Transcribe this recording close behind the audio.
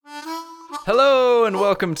Hello and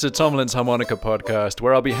welcome to Tomlin's Harmonica Podcast,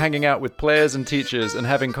 where I'll be hanging out with players and teachers and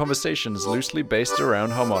having conversations loosely based around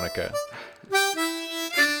harmonica.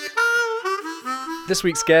 This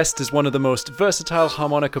week's guest is one of the most versatile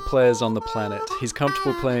harmonica players on the planet. He's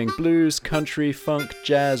comfortable playing blues, country, funk,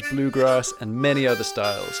 jazz, bluegrass, and many other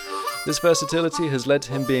styles. This versatility has led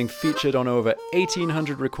to him being featured on over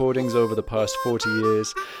 1,800 recordings over the past 40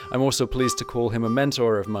 years. I'm also pleased to call him a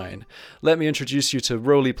mentor of mine. Let me introduce you to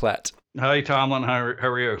Rolly Platt. Hi, Tomlin. How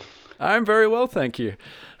are you? I'm very well, thank you.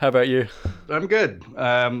 How about you? I'm good.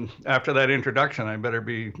 After that introduction, I better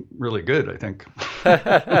be really good, I think.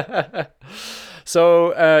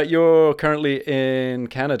 So you're currently in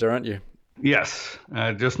Canada, aren't you? Yes,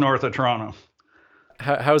 just north of Toronto.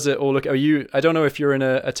 How's it all look? Are you? I don't know if you're in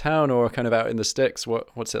a town or kind of out in the sticks.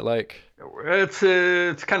 What's it like? It's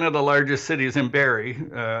kind of the largest city is in Barrie,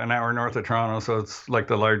 an hour north of Toronto. So it's like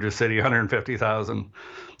the largest city, 150,000,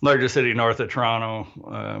 largest city north of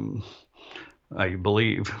Toronto, I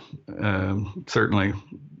believe, certainly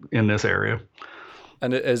in this area.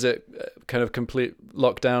 And is it kind of complete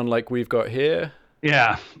lockdown like we've got here?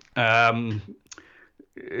 Yeah.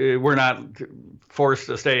 We're not forced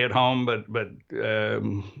to stay at home, but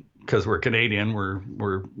because we're Canadian, we're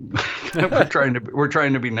trying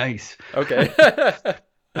to be nice. Okay.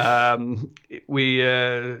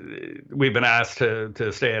 We've been asked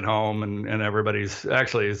to stay at home, and everybody's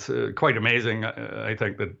actually, it's quite amazing. I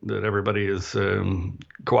think that everybody is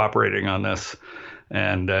cooperating on this,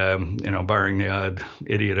 and barring the odd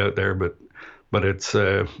idiot out there, but it's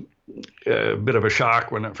a bit of a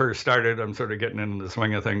shock when it first started. I'm sort of getting into the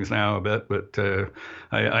swing of things now a bit, but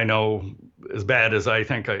I know as bad as I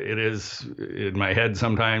think it is in my head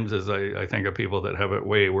sometimes, as I think of people that have it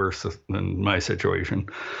way worse than my situation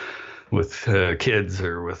with kids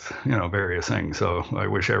or with various things. So I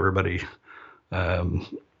wish everybody a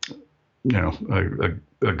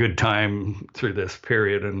good time through this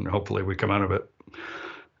period, and hopefully we come out of it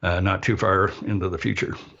not too far into the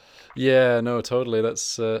future. Yeah, no, totally.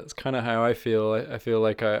 That's kind of how I feel. I feel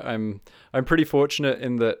like I'm pretty fortunate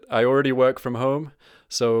in that I already work from home,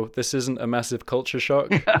 so this isn't a massive culture shock.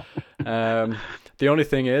 The only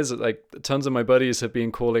thing is, like, tons of my buddies have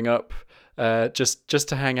been calling up just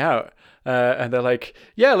to hang out, and they're like,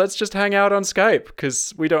 "Yeah, let's just hang out on Skype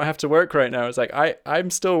because we don't have to work right now." It's like I'm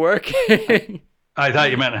still working. I thought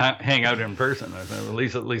you meant hang out in person. I thought at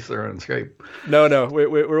least they're on Skype. No,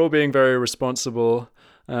 we're all being very responsible.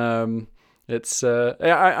 I'm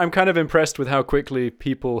kind of impressed with how quickly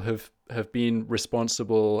people have been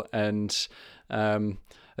responsible, and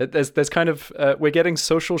there's kind of we're getting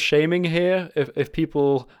social shaming here if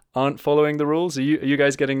people aren't following the rules. Are you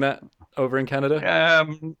guys getting that over in Canada?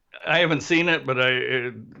 I haven't seen it, but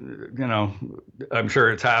I'm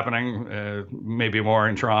sure it's happening. Maybe more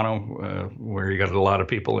in Toronto, where you got a lot of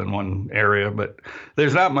people in one area, but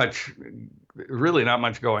there's really not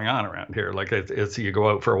much going on around here. Like it's you go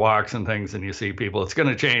out for walks and things and you see people. It's going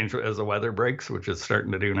to change as the weather breaks, which it's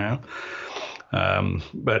starting to do now.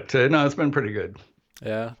 But no, it's been pretty good.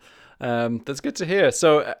 Yeah. That's good to hear.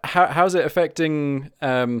 So how's it affecting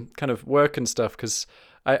kind of work and stuff? Because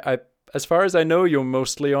I as far as I know, you're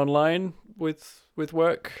mostly online with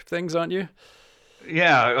work things, aren't you?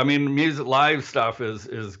 Yeah, I mean, music live stuff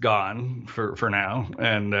is gone for now,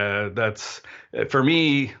 and that's for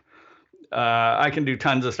me. I can do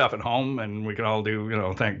tons of stuff at home, and we can all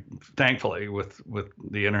do, thankfully with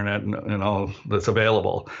the internet and all that's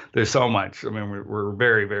available. There's so much. I mean, we're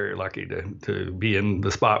very, very lucky to be in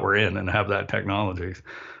the spot we're in and have that technology.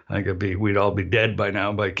 I think we'd all be dead by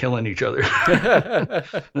now by killing each other.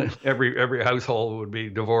 Every household would be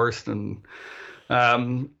divorced, and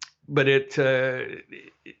but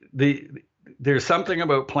there's something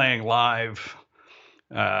about playing live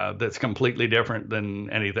that's completely different than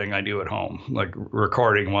anything I do at home, like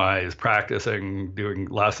recording wise, practicing, doing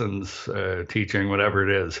lessons, teaching, whatever it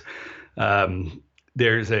is. And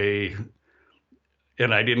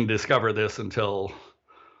I didn't discover this until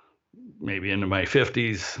maybe into my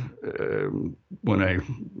 50s,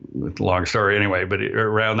 long story anyway, but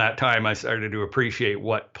around that time I started to appreciate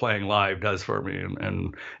what playing live does for me,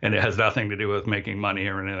 and it has nothing to do with making money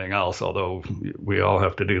or anything else, although we all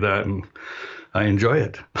have to do that, and I enjoy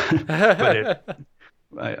it. But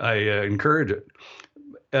I encourage it.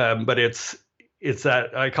 But it's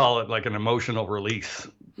that, I call it like an emotional release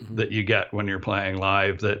that you get when you're playing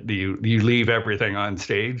live, that you leave everything on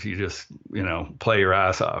stage. You just, play your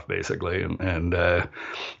ass off basically. And at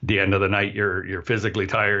the end of the night, you're physically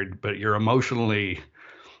tired, but you're emotionally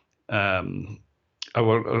I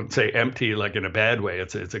won't say empty like in a bad way.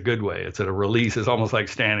 It's a good way. It's a release. It's almost like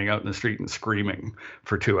standing out in the street and screaming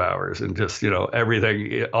for 2 hours and just,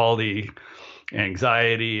 everything, all the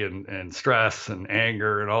anxiety and stress and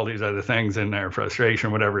anger and all these other things in there,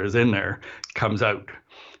 frustration, whatever is in there, comes out.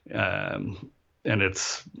 And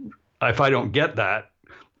if I don't get that,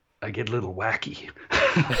 I get a little wacky.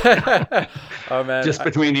 Oh man! Just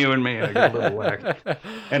between you and me, I get a little wacky,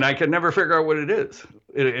 and I can never figure out what it is.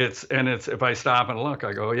 It's if I stop and look,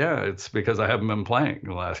 I go, yeah, it's because I haven't been playing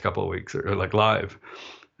the last couple of weeks or like live,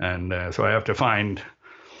 and so I have to find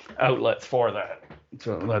outlets for that.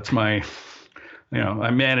 So that's my,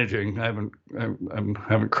 I'm managing. I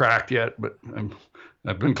haven't cracked yet, but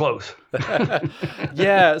I've been close.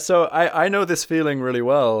 Yeah, so I know this feeling really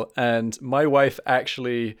well, and my wife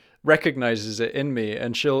actually recognizes it in me,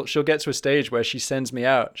 and she'll get to a stage where she sends me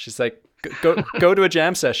out. She's like, go to a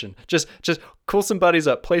jam session. Just call some buddies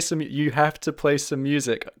up, play some. You have to play some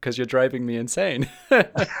music because you're driving me insane.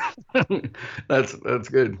 That's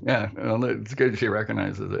good. Yeah, well, it's good she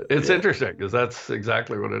recognizes it. It's interesting because that's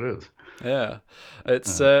exactly what it is. Yeah,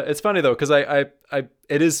 it's funny though, because I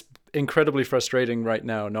it is incredibly frustrating right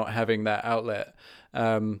now not having that outlet.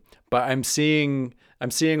 But I'm seeing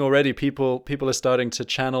already people are starting to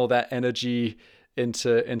channel that energy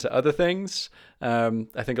into other things.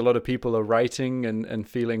 I think a lot of people are writing and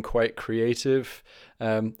feeling quite creative.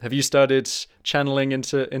 Have you started channeling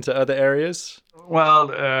into other areas?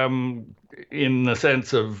 Well, in the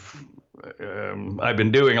sense of I've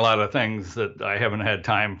been doing a lot of things that I haven't had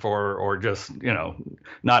time for, or just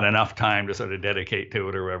not enough time to sort of dedicate to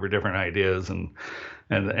it, or whatever, different ideas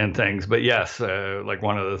and things. But yes, like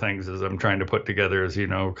one of the things is I'm trying to put together, as you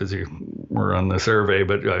know, because you were on the survey,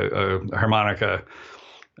 but a harmonica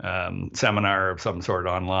seminar of some sort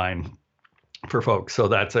online for folks. So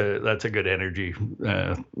that's a good energy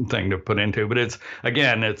thing to put into. But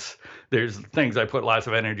there's things I put lots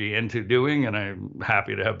of energy into doing, and I'm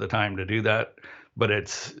happy to have the time to do that. But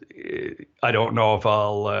I don't know if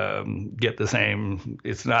I'll get the same.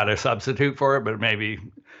 It's not a substitute for it, but maybe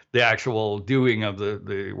the actual doing of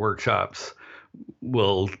the workshops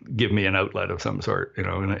will give me an outlet of some sort, in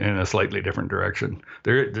a slightly different direction.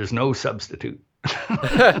 There's no substitute.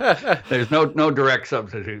 There's no direct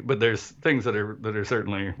substitute, but there's things that are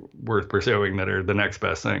certainly worth pursuing that are the next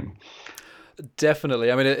best thing.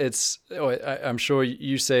 Definitely. I mean, I'm sure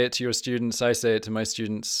you say it to your students. I say it to my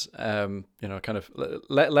students. Kind of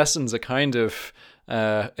lessons are kind of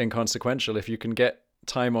inconsequential if you can get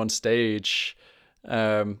time on stage.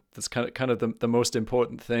 That's kind of the most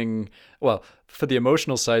important thing. Well, for the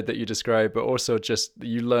emotional side that you described, but also just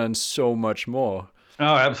you learn so much more.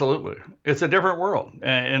 Oh, absolutely. It's a different world.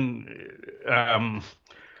 And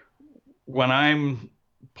when I'm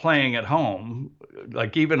playing at home,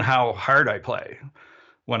 like even how hard I play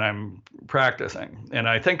when I'm practicing, and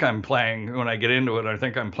I think I'm playing, when I get into it, I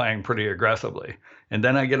think I'm playing pretty aggressively. And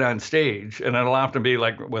then I get on stage, and it'll often be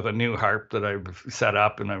like with a new harp that I've set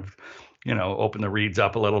up, and I've opened the reeds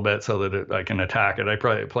up a little bit so that I can attack it. I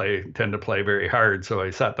probably tend to play very hard, so I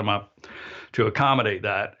set them up to accommodate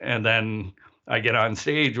that. And then I get on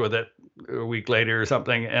stage with it a week later or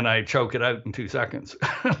something, and I choke it out in 2 seconds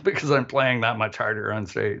because I'm playing that much harder on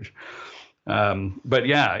stage. But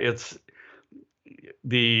yeah,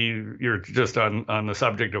 you're just on the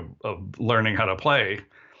subject of learning how to play.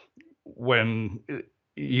 When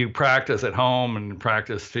you practice at home and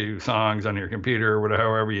practice to songs on your computer or whatever,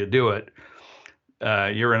 however you do it,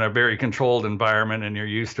 you're in a very controlled environment, and you're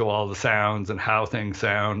used to all the sounds and how things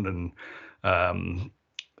sound and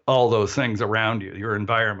all those things around you, your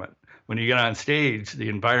environment. When you get on stage, the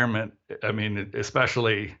environment, I mean,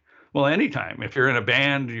 especially, well, anytime. If you're in a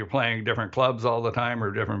band, you're playing different clubs all the time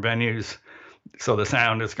or different venues. So the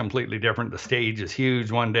sound is completely different. The stage is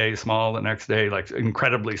huge one day, small the next day, like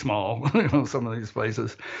incredibly small, some of these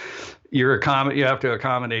places. You have to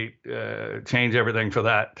accommodate, change everything for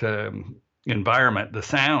that environment. The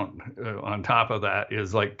sound on top of that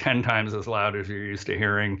is like 10 times as loud as you're used to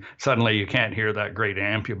hearing. Suddenly you can't hear that great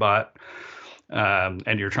amp you bought,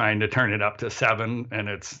 and you're trying to turn it up to 7, and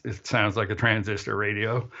it sounds like a transistor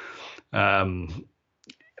radio.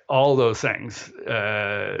 All those things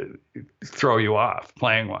throw you off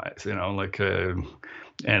playing wise, and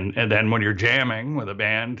then when you're jamming with a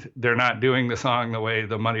band, they're not doing the song the way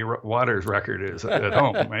the Muddy Waters record is at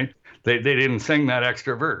home, right? They didn't sing that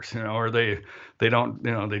extra verse, or they don't,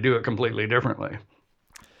 they do it completely differently.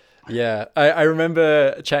 Yeah, I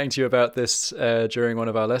remember chatting to you about this during one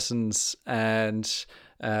of our lessons, and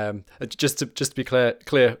Just to be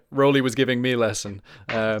clear, Rowley was giving me lesson.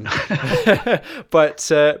 But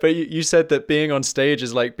you said that being on stage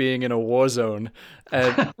is like being in a war zone,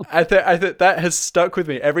 and I think that has stuck with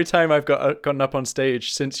me every time I've gotten up on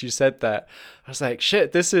stage since you said that. I was like,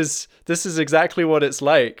 shit, this is exactly what it's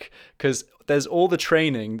like, because there's all the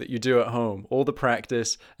training that you do at home, all the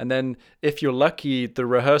practice, and then if you're lucky, the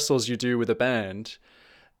rehearsals you do with a band,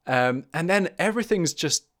 and then everything's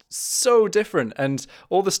just so different, and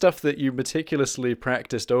all the stuff that you meticulously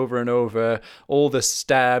practiced over and over, all the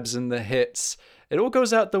stabs and the hits, it all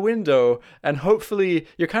goes out the window, and hopefully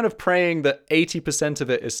you're kind of praying that 80% of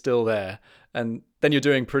it is still there, and then you're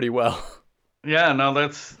doing pretty well. Yeah, no,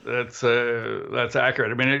 that's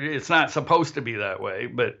accurate. I mean, it's not supposed to be that way,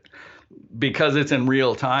 but because it's in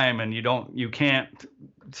real time and you can't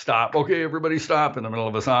stop. Okay, everybody stop in the middle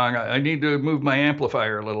of a song. I need to move my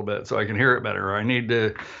amplifier a little bit so I can hear it better. Or I need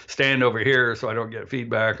to stand over here so I don't get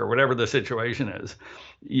feedback, or whatever the situation is.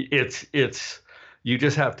 It's you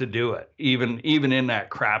just have to do it, even in that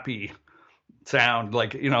crappy sound.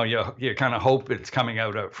 Like, you kind of hope it's coming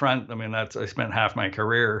out up front. I mean, I spent half my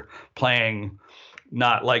career playing,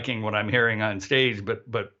 not liking what I'm hearing on stage, but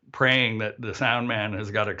praying that the sound man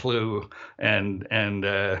has got a clue and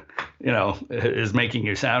is making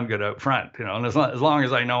you sound good up front. And as long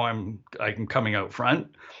as I know I'm coming out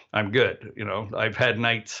front, I'm good. I've had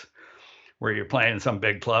nights where you're playing some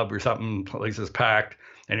big club or something, place is packed,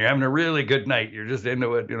 and you're having a really good night. You're just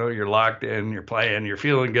into it. You're locked in. You're playing. You're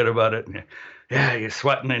feeling good about it. And you're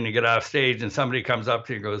sweating, and you get off stage, and somebody comes up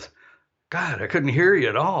to you and goes, "God, I couldn't hear you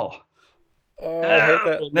at all." Oh, I hate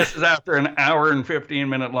that. This is after an hour and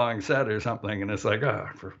 15-minute long set or something, and it's like, oh,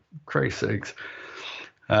 for Christ's sakes.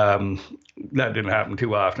 That didn't happen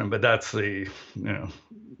too often, but that's that's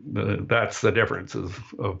the difference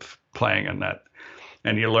of playing in that,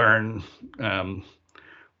 and you learn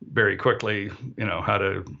very quickly, how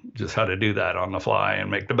to do that on the fly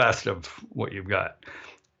and make the best of what you've got.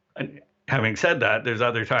 And having said that, there's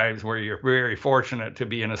other times where you're very fortunate to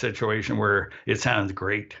be in a situation where it sounds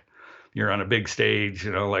great. You're on a big stage,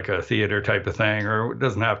 like a theater type of thing, or it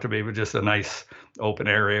doesn't have to be, but just a nice open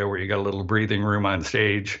area where you got a little breathing room on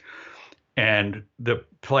stage. And the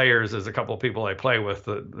players, there's a couple of people I play with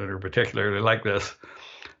that are particularly like this,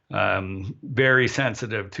 very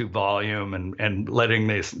sensitive to volume and letting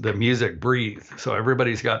the music breathe. So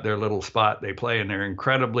everybody's got their little spot they play, and they're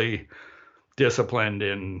incredibly disciplined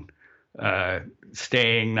in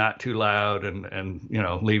staying not too loud and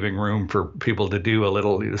leaving room for people to do a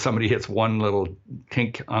little. Somebody hits one little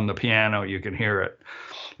kink on the piano, you can hear it,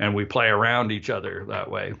 and we play around each other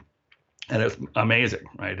that way, and it's amazing,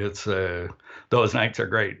 right? It's those nights are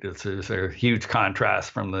great. It's a huge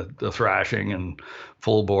contrast from the thrashing and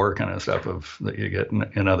full bore kind of stuff that you get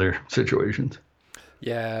in other situations.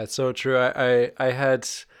 Yeah, it's so true. I had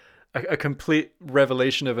a complete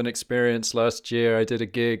revelation of an experience last year. I did a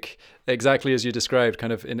gig exactly as you described,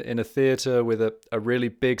 kind of in a theater with a really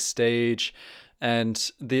big stage,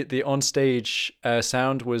 and the on-stage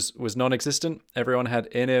sound was non-existent. Everyone had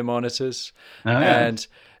in-ear monitors. Oh, yeah. And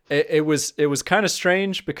it was kind of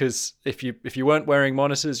strange, because if you weren't wearing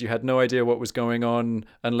monitors, you had no idea what was going on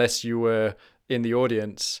unless you were in the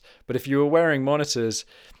audience. But if you were wearing monitors,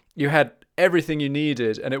 you had everything you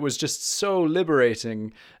needed, and it was just so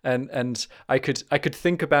liberating, and I could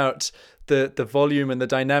think about the volume and the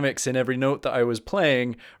dynamics in every note that I was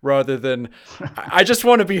playing, rather than I just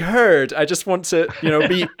want to be heard, I just want to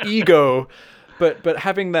be ego, but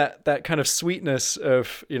having that kind of sweetness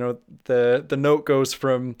of the note goes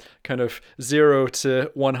from kind of 0 to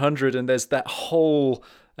 100, and there's that whole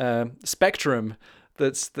spectrum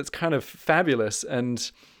that's kind of fabulous.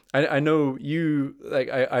 And I know you, like,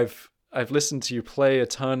 I've listened to you play a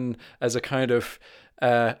ton as a kind of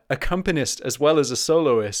accompanist as well as a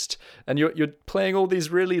soloist, and you're playing all these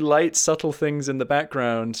really light, subtle things in the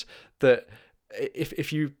background that if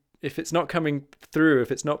it's not coming through,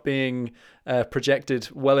 if it's not being projected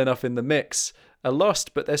well enough in the mix, are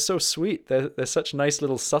lost. But they're so sweet. They're such nice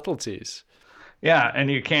little subtleties. Yeah,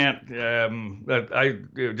 and you can't.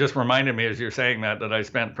 It just reminded me as you're saying that I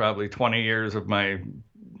spent probably 20 years of my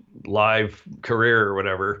live career or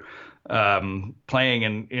whatever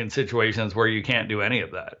playing in situations where you can't do any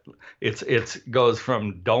of that. It's goes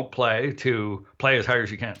from don't play to play as hard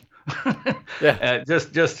as you can. Yeah.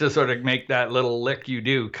 Just to sort of make that little lick you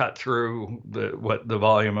do cut through what the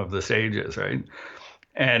volume of the stage is, right?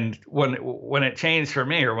 And when it changed for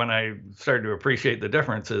me, or when I started to appreciate the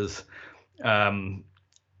differences,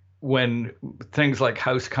 when things like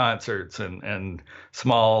house concerts and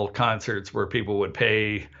small concerts where people would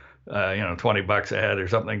pay $20 a head or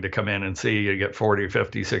something to come in and see. You get 40,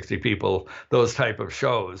 50, 60 people, those type of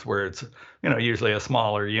shows where it's, usually a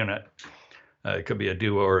smaller unit. It could be a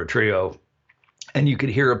duo or a trio. And you could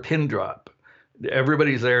hear a pin drop.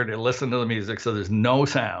 Everybody's there to listen to the music, so there's no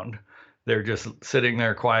sound. They're just sitting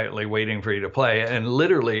there quietly waiting for you to play. And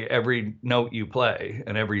literally every note you play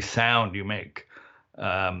and every sound you make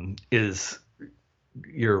is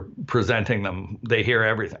you're presenting them. They hear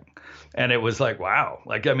everything. And it was like, wow.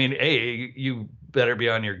 Like, I mean, you better be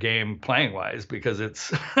on your game playing wise, because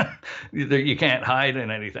it's you can't hide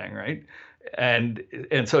in anything, right? And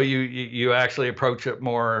so you actually approach it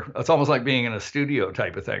more. It's almost like being in a studio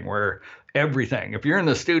type of thing, where everything, if you're in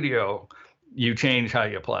the studio, you change how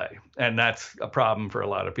you play. And that's a problem for a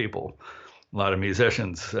lot of people. A lot of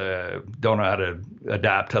musicians don't know how to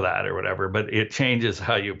adapt to that or whatever, but it changes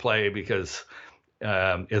how you play, because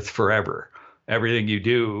it's forever. Everything you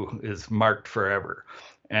do is marked forever.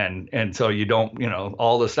 And so you don't,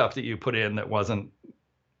 all the stuff that you put in that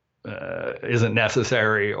isn't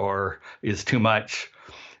necessary or is too much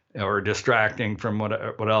or distracting from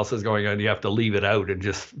what else is going on, you have to leave it out and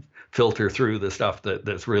just filter through the stuff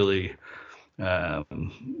that's really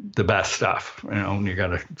the best stuff, and you got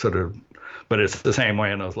to sort of, but it's the same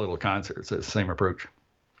way in those little concerts. It's the same approach.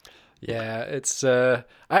 Yeah, it's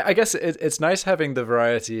I guess it's nice having the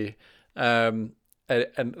variety, and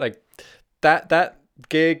like that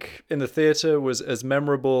gig in the theater was as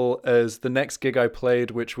memorable as the next gig I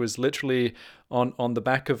played, which was literally on the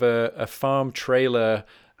back of a farm trailer,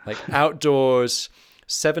 like outdoors,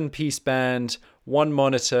 7-piece band, one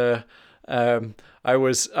monitor. I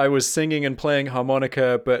was singing and playing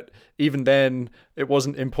harmonica, but even then it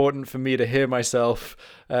wasn't important for me to hear myself,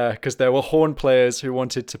 because there were horn players who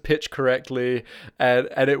wanted to pitch correctly, and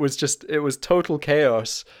it was total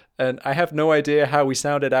chaos. And I have no idea how we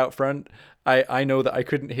sounded out front. I know that I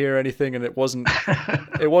couldn't hear anything, and it wasn't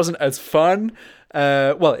as fun.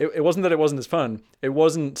 Well, it wasn't that it wasn't as fun. It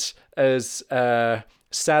wasn't as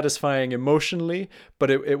satisfying emotionally,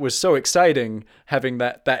 but it was so exciting having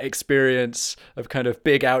that experience of kind of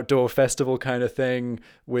big outdoor festival kind of thing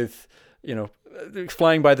with,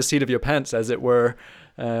 flying by the seat of your pants, as it were.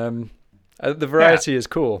 The variety is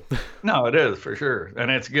cool. No, it is for sure,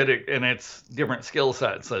 and it's good, and it's different skill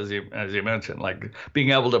sets, as you mentioned, like being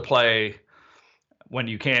able to play when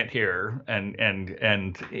you can't hear,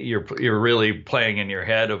 and you're really playing in your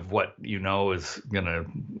head of what is gonna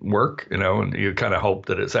work, and you kind of hope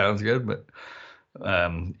that it sounds good, but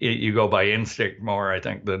you go by instinct more, I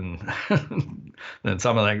think, than than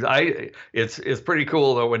some of the things. It's pretty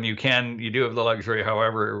cool though when you do have the luxury,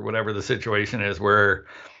 however, whatever the situation is, where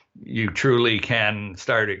you truly can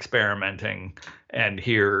start experimenting and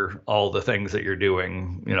hear all the things that you're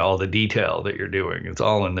doing, all the detail that you're doing. It's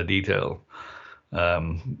all in the detail.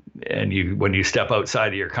 And when you step outside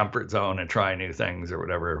of your comfort zone and try new things or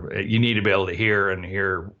whatever, you need to be able to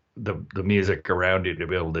hear the music around you to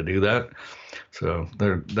be able to do that. So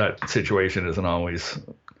that situation isn't always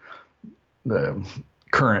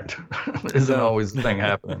current. Isn't always the thing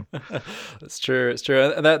happening. It's true. It's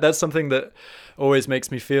true. And that's something that always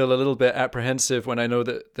makes me feel a little bit apprehensive when I know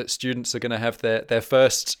that students are going to have their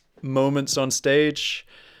first moments on stage,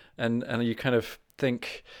 and you kind of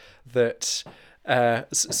think that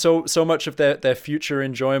so much of their future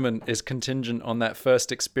enjoyment is contingent on that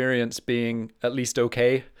first experience being at least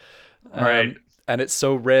okay. Right. And it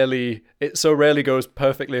so rarely goes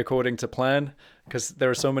perfectly according to plan, because there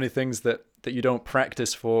are so many things that you don't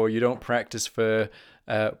practice for. You don't practice for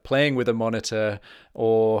playing with a monitor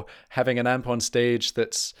or having an amp on stage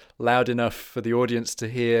that's loud enough for the audience to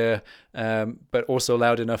hear, but also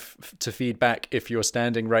loud enough to feed back if you're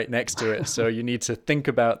standing right next to it. So you need to think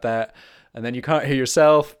about that, and then you can't hear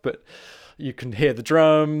yourself, but you can hear the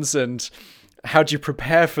drums. And how do you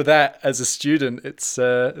prepare for that as a student? It's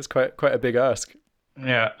quite a big ask.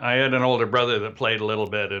 Yeah, I had an older brother that played a little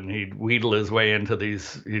bit, and he'd wheedle his way into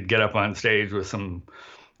these. He'd get up on stage with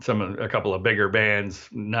a couple of bigger bands.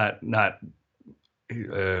 He didn't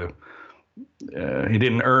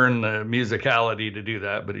earn the musicality to do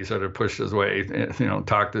that, but he sort of pushed his way,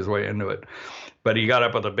 talked his way into it. But he got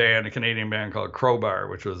up with a Canadian band called Crowbar,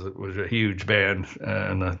 which was a huge band,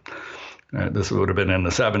 and this would have been in the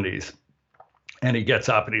 70s. And he gets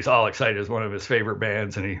up and he's all excited. It's one of his favorite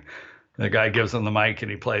bands, and the guy gives him the mic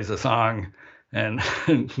and he plays a song, and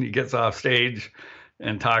he gets off stage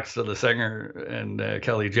and talks to the singer and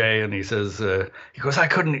Kelly J, and he says, he goes, I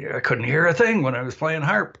couldn't hear a thing when I was playing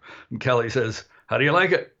harp. And Kelly says, how do you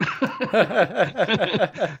like it?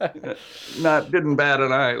 Didn't bat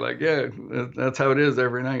an eye. Like, yeah, that's how it is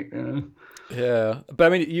every night. Yeah, but I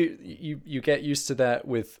mean, you get used to that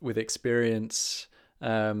with experience,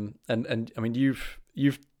 and I mean,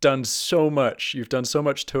 you've done so much. You've done so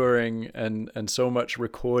much touring and so much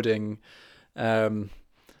recording. Um,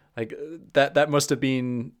 like that must have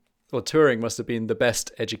been, well, touring must have been the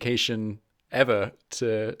best education ever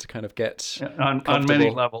to kind of get On many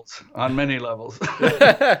comfortable. levels, on many levels,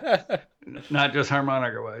 not just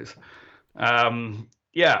harmonica wise.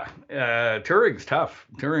 Yeah, touring's tough.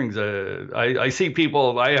 I see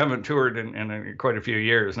people. I haven't toured in quite a few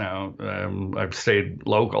years now. I've stayed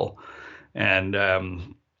local and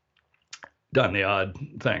done the odd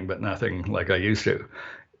thing, but nothing like I used to.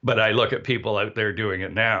 But I look at people out there doing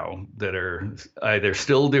it now that are either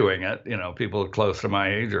still doing it, people close to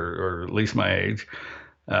my age or at least my age.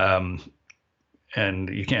 Um, and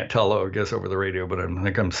you can't tell, I guess, over the radio, but I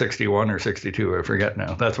think I'm 61 or 62. I forget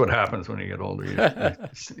now. That's what happens when you get older.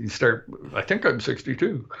 You start, I think I'm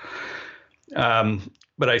 62.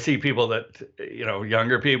 But I see people that,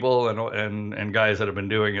 younger people and guys that have been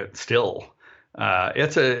doing it still.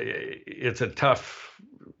 It's a tough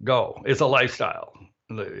go. It's a lifestyle.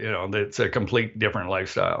 It's a complete different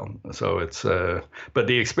lifestyle. So but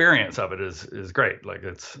the experience of it is great. Like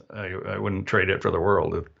I wouldn't trade it for the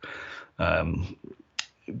world. Um,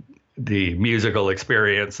 the musical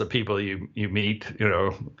experience, the people you meet,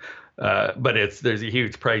 but there's a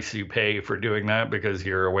huge price you pay for doing that because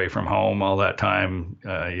you're away from home all that time.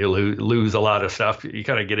 You lose a lot of stuff. You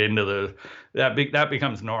kind of get into that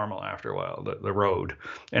becomes normal after a while, the road.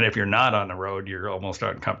 And if you're not on the road, you're almost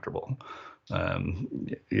uncomfortable.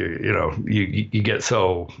 You get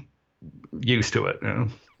so used to it.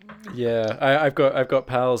 Yeah, I've got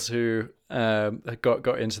pals who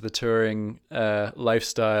got into the touring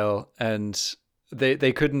lifestyle, and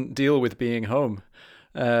they couldn't deal with being home,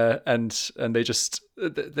 and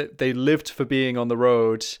they lived for being on the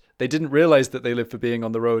road. They didn't realize that they lived for being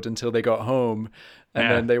on the road until they got home,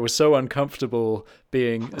 and then they were so uncomfortable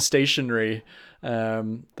being stationary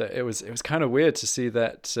that it was kind of weird to see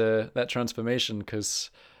that transformation. Because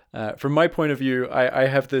from my point of view, I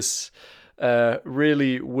have this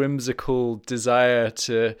really whimsical desire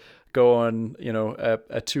to go on,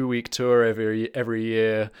 a 2-week tour every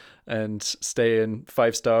year and stay in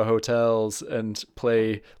 5-star hotels and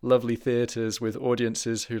play lovely theaters with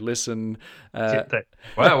audiences who listen.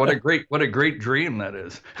 Wow, what a great dream that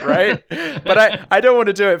is. Right? But I don't want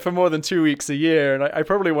to do it for more than 2 weeks a year, and I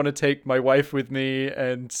probably want to take my wife with me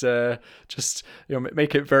and just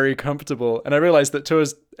make it very comfortable. And I realized that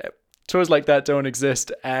tours like that don't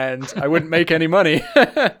exist, and I wouldn't make any money.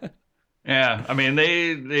 Yeah, I mean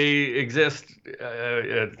they exist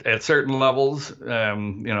at certain levels.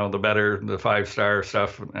 The better the 5-star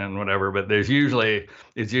stuff and whatever. But it's usually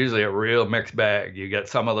a real mixed bag. You get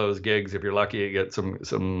some of those gigs if you're lucky. You get some.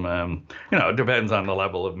 It depends on the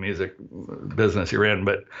level of music business you're in.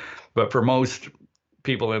 But for most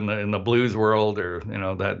people in the blues world or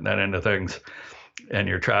that end of things, and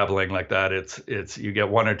you're traveling like that, it's you get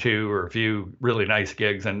one or two or a few really nice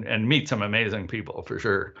gigs and meet some amazing people for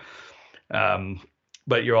sure.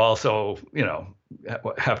 But you also,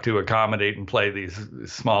 have to accommodate and play these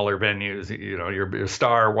smaller venues. You're a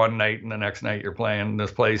star one night and the next night you're playing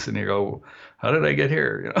this place and you go, how did I get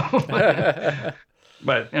here?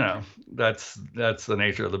 But that's the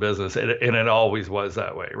nature of the business, and it always was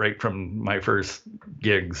that way, right from my first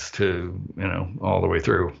gigs to all the way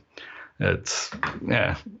through.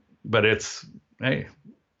 But hey.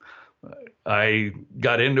 I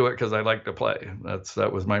got into it because I like to play.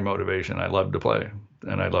 That was my motivation. I love to play,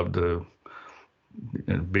 and I love to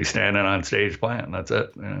be standing on stage playing. That's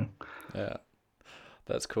it. Yeah,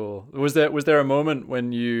 that's cool. Was there a moment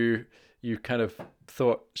when you kind of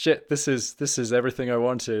thought, shit, this is everything I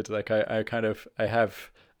wanted? Like I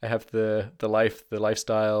have the life, the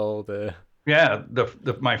lifestyle, the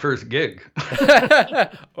my first gig.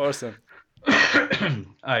 Awesome.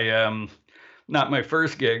 Not my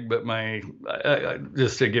first gig, but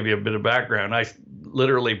just to give you a bit of background, I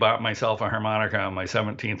literally bought myself a harmonica on my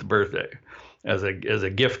 17th birthday as a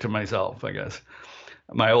gift to myself, I guess.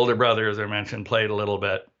 My older brother, as I mentioned, played a little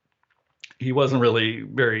bit. He wasn't really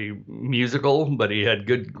very musical, but he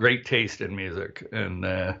had great taste in music and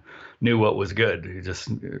knew what was good. He just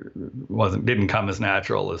didn't come as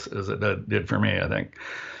natural as it did for me, I think.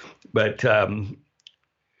 But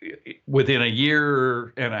within a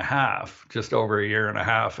year and a half, just over a year and a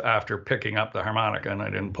half after picking up the harmonica, and I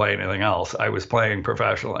didn't play anything else, I was playing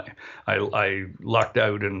professionally. I lucked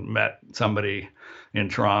out and met somebody in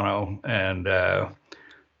Toronto, and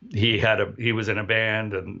he was in a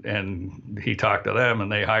band, and he talked to them,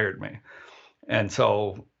 and they hired me. And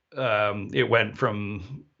so it went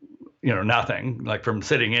from nothing, like from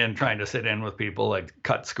sitting in, trying to sit in with people, like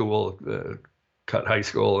cut high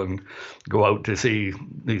school and go out to see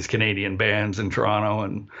these Canadian bands in Toronto.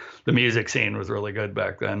 And the music scene was really good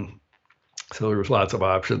back then. So there was lots of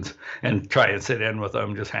options, and try and sit in with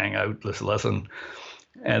them, just hang out, just listen.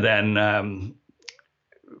 And then,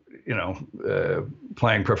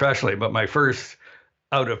 playing professionally. But my first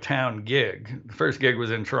out of town gig, the first gig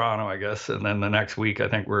was in Toronto, I guess. And then the next week, I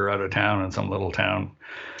think we were out of town in some little town.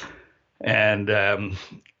 And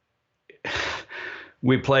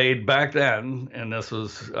we played back then, and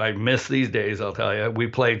I miss these days, I'll tell you. We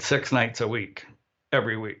played 6 nights a week,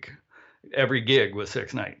 every week. Every gig was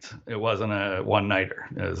 6 nights. It wasn't a one-nighter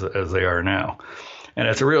as they are now. And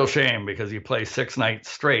it's a real shame because you play 6 nights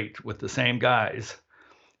straight with the same guys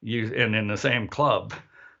and in the same club.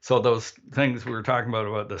 So those things we were talking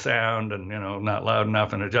about the sound and, not loud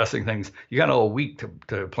enough and adjusting things, you got all week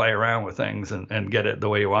to play around with things and get it the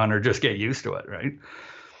way you want, or just get used to it, right?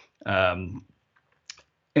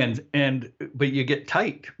 But you get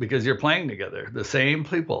tight because you're playing together, the same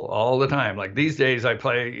people all the time. Like these days,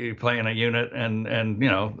 you play in a unit, and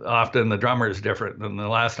often the drummer is different than the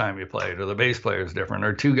last time you played, or the bass player is different,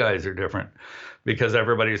 or 2 guys are different, because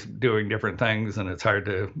everybody's doing different things, and it's hard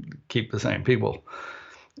to keep the same people.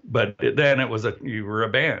 But then you were a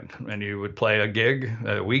band, and you would play a gig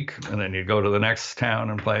a week, and then you'd go to the next town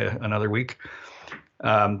and play another week.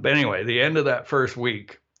 But anyway, the end of that first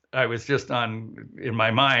week, I was just in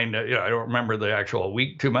my mind, I don't remember the actual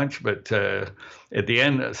week too much, but at the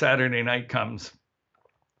end, Saturday night comes,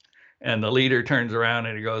 and the leader turns around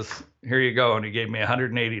and he goes, "Here you go." And he gave me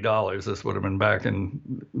 $180. This would have been back in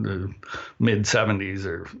the mid 70s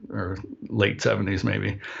or late 70s,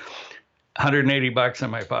 maybe.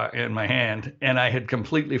 $180 in my hand, and I had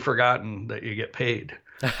completely forgotten that you get paid.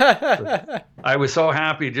 I was so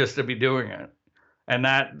happy just to be doing it. And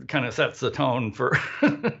that kind of sets the tone for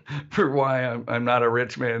why I'm not a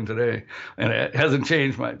rich man today. And it hasn't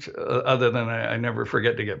changed much, other than I never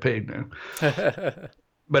forget to get paid now.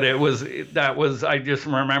 But I just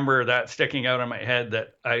remember that sticking out in my head,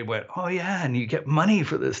 that I went, oh yeah, and you get money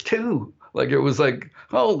for this too. Like, it was like,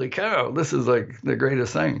 holy cow, this is like the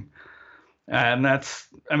greatest thing. And that's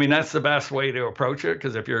the best way to approach it,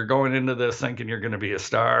 because if you're going into this thinking you're going to be a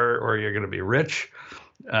star or you're going to be rich,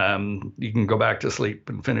 you can go back to sleep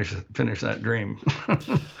and finish that dream.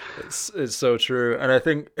 It's so true, and I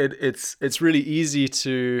think it's really easy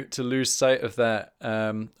to lose sight of that.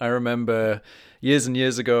 I remember years and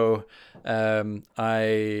years ago,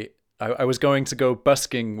 I was going to go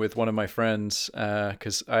busking with one of my friends,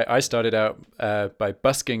 because I started out by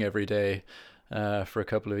busking every day for a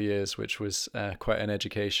couple of years, which was quite an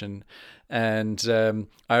education. And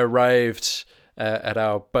I arrived at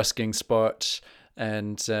our busking spot,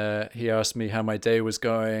 and he asked me how my day was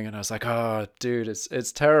going, and I was like, "Oh, dude,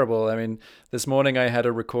 it's terrible. I mean, this morning I had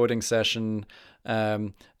a recording session,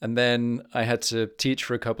 and then I had to teach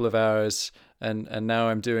for a couple of hours, and now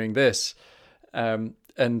I'm doing this." And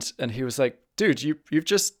he was like, "Dude, you've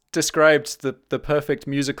just described the perfect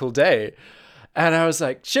musical day." And I was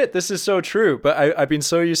like, shit, this is so true. But I've been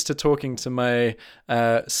so used to talking to my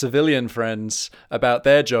civilian friends about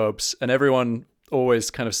their jobs, and everyone always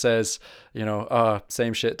kind of says,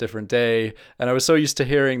 same shit, different day. And I was so used to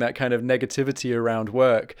hearing that kind of negativity around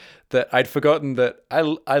work that I'd forgotten that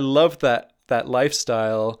I love that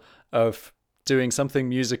lifestyle of doing something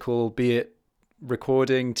musical, be it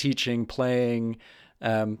recording, teaching, playing,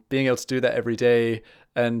 being able to do that every day.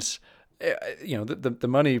 And the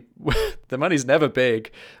money, the money's never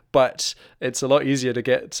big, but it's a lot easier to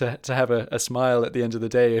get to have a smile at the end of the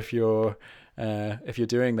day if you're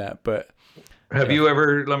doing that. But have you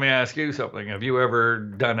ever, let me ask you something, have you ever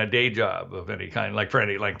done a day job of any kind, like for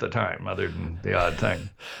any length of time, other than the odd thing?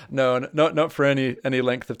 No, not for any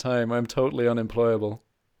length of time. I'm totally unemployable.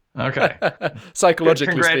 Okay.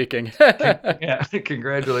 Psychologically speaking. Yeah,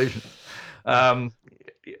 congratulations.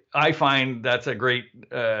 I find that's a great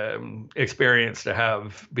experience to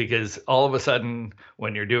have, because all of a sudden,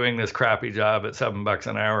 when you're doing this crappy job at $7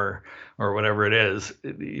 an hour or whatever it is,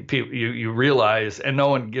 you realize, and no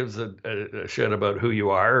one gives a shit about who you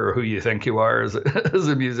are or who you think you are as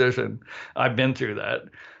a musician. I've been through that,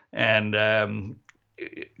 and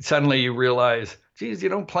suddenly you realize, geez,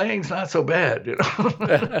 playing's not so bad.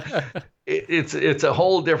 It's a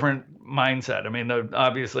whole different mindset. I mean,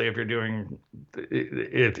 obviously, if you're doing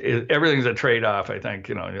it, everything's a trade-off. I think,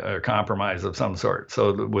 a compromise of some sort.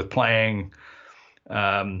 So with playing,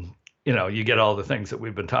 you get all the things that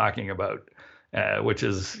we've been talking about, which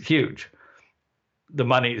is huge. The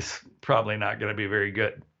money's probably not going to be very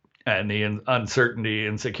good. and the uncertainty,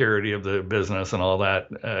 insecurity of the business and all that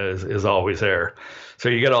is always there. So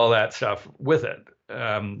you get all that stuff with it.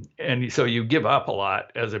 And so you give up a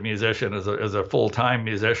lot as a musician, as a full-time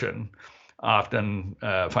musician, often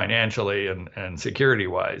financially and security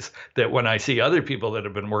wise, that when I see other people that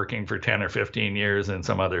have been working for 10 or 15 years in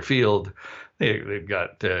some other field, they've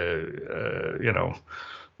got, they've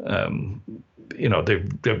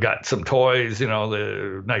got some toys,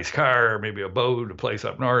 the nice car, or maybe a boat, a place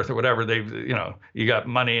up north or whatever. You got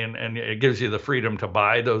money and it gives you the freedom to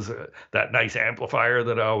buy that nice amplifier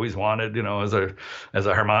that I always wanted, as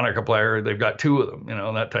a harmonica player. They've got two of them,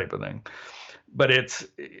 that type of thing. But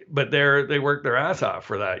they work their ass off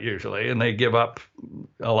for that usually, and they give up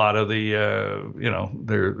a lot of the,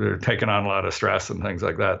 they're taking on a lot of stress and things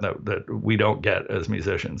like that we don't get as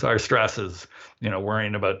musicians. Our stress is,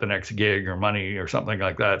 worrying about the next gig or money or something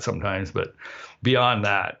like that sometimes. But beyond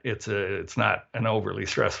that, it's not an overly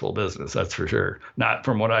stressful business. That's for sure. Not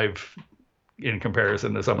from what in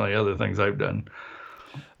comparison to some of the other things I've done.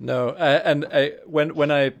 No, I've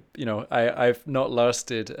not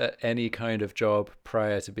lasted at any kind of job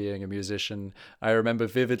prior to being a musician. I remember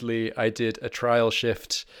vividly I did a trial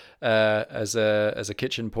shift as a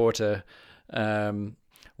kitchen porter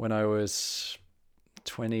when I was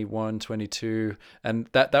 21, 22, and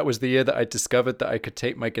that was the year that I discovered that I could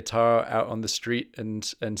take my guitar out on the street and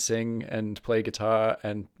sing and play guitar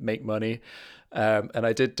and make money. And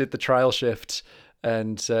I did the trial shift.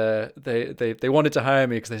 And they wanted to hire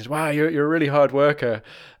me because they said, "Wow, you're a really hard worker,"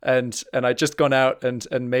 and I'd just gone out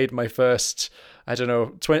and made my first, I don't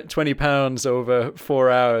know, 20 pounds over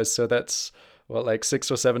 4 hours. So that's like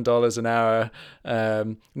 $6 or $7 an hour,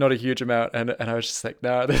 not a huge amount. And I was just like,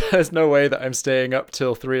 no, there's no way that I'm staying up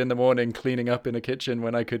till 3 a.m. cleaning up in a kitchen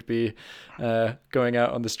when I could be going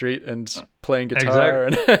out on the street and playing guitar.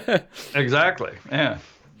 Exactly. Exactly. Yeah.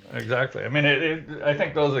 Exactly. I mean, I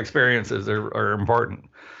think those experiences are important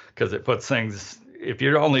because it puts things. If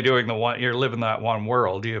you're only doing you're living that one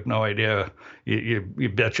world. You have no idea. You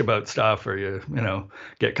bitch about stuff, or you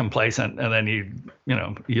get complacent, and then you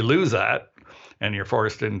lose that, and you're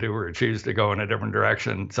forced into or choose to go in a different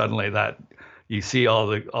direction. Suddenly, that you see all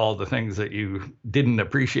the things that you didn't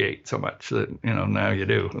appreciate so much that now you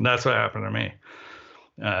do, and that's what happened to me.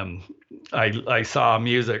 I saw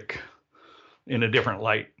music in a different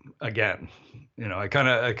light again. I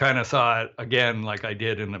kind of saw it again like I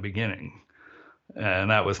did in the beginning,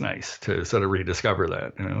 and that was nice to sort of rediscover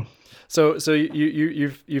that. So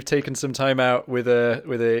you've taken some time out with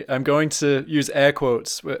a I'm going to use air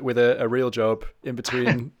quotes with a real job in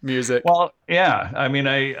between music. Well, yeah. I mean,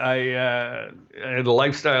 I had a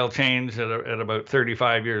lifestyle change at about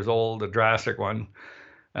 35 years old, a drastic one,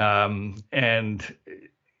 and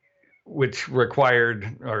which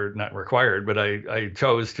required, or not required, but I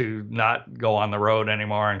chose to not go on the road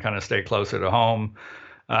anymore and kind of stay closer to home.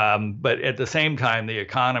 But at the same time, the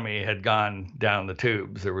economy had gone down the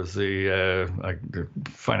tubes. There was the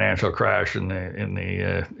financial crash in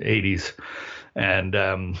the 80s and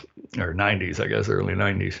or 90s, I guess, early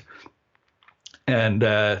 90s, and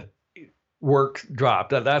work dropped.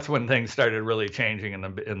 That's when things started really changing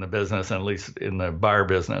in the business, and at least in the bar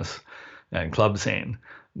business and club scene,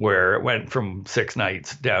 where it went from 6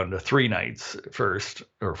 nights down to 3 nights first,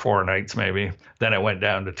 or 4 nights maybe. Then it went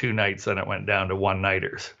down to 2 nights. Then it went down to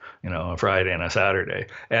one-nighters, a Friday and a Saturday.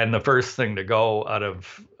 And the first thing to go out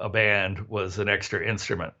of a band was an extra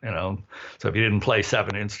instrument, So if you didn't play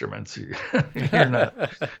 7 instruments,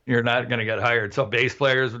 you're not going to get hired. So bass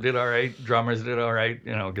players did all right, drummers did all right,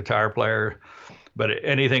 guitar player. But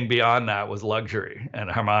anything beyond that was luxury, and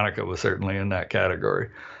harmonica was certainly in that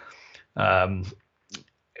category.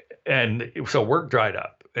 And so work dried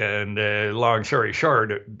up, and long story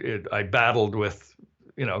short, I battled with,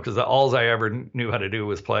 because all I ever knew how to do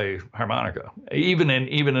was play harmonica. Even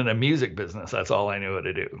in a music business, that's all I knew how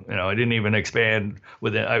to do. I didn't even expand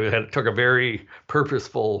within. Took a very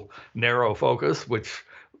purposeful, narrow focus, which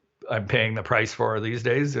I'm paying the price for these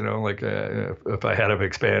days. If I had have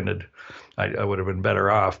expanded, I would have been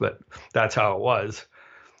better off. But that's how it was.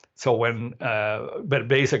 So but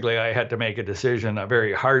basically I had to make a decision, a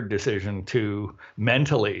very hard decision, to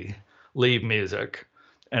mentally leave music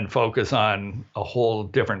and focus on a whole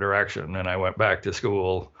different direction. And I went back to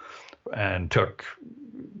school and took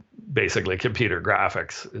basically computer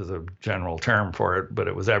graphics is a general term for it, but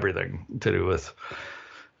it was everything to do with,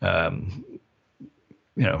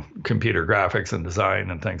 computer graphics and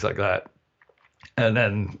design and things like that. And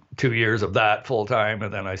then 2 years of that full time.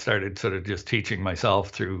 And then I started sort of just teaching myself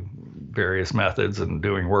through various methods and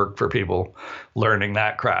doing work for people, learning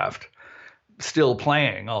that craft. still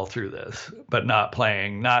playing all through this, but not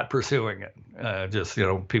playing, not pursuing it. Just,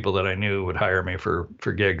 people that I knew would hire me for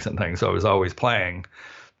gigs and things. So I was always playing,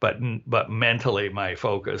 but mentally my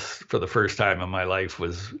focus for the first time in my life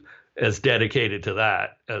was as dedicated to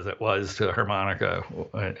that as it was to harmonica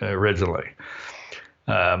originally.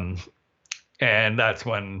 And that's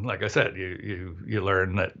when, like I said, you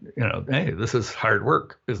learn that, hey, this is hard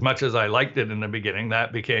work. As much as I liked it in the beginning,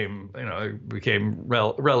 that became, I became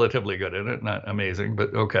relatively good at it. Not amazing,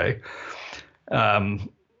 but okay. But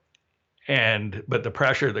the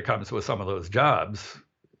pressure that comes with some of those jobs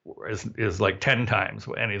is like 10 times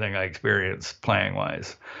anything I experienced playing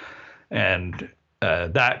wise. And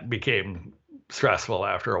that became stressful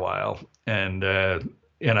after a while. And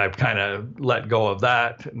I've kind of let go of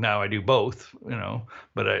that. Now I do both,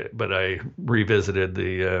 but I revisited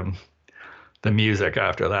the music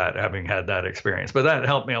after that, having had that experience. But that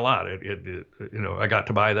helped me a lot. I got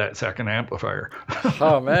to buy that second amplifier.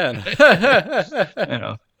 Oh man.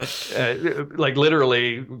 Like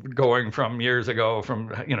literally going from years ago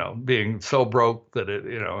from, being so broke that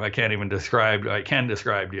I can't even describe. I can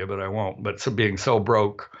describe to you, but I won't. But being so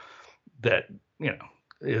broke that,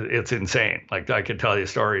 it's insane. Like I could tell you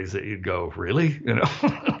stories that you'd go, really?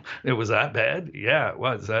 It was that bad? Yeah, it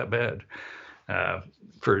was that bad.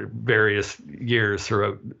 For various years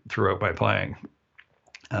throughout my playing.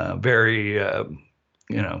 Very, and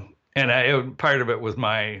part of it was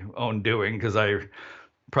my own doing, because I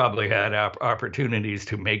probably had opportunities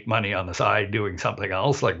to make money on the side doing something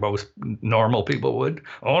else, like most normal people would.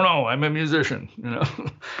 Oh no, I'm a musician.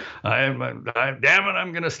 damn it,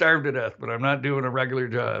 I'm going to starve to death, but I'm not doing a regular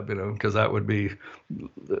job, because that would be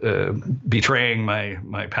betraying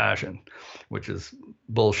my passion, which is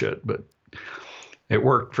bullshit, but it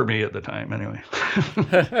worked for me at the time anyway.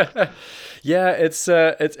 Yeah, it's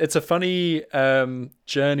a funny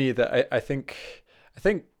journey that I think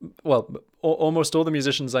well, almost all the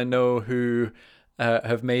musicians I know who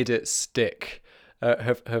have made it stick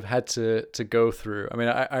have had to go through. I mean,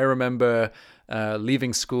 I remember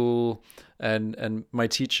leaving school, and my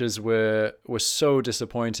teachers were so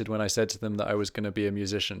disappointed when I said to them that I was going to be a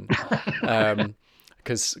musician.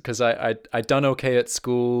 Because I'd done okay at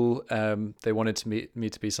school. They wanted me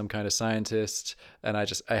to be some kind of scientist, and I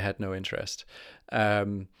had no interest.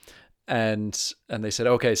 And they said,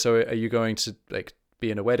 okay, so are you going to like be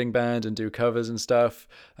in a wedding band and do covers and stuff?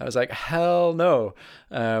 I was like, hell no.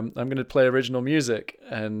 I'm going to play original music.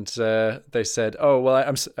 And they said, oh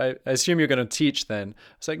well, I assume you're going to teach then. I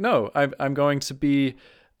was like, no, I'm going to be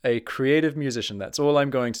a creative musician. That's all I'm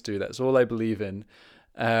going to do. That's all I believe in.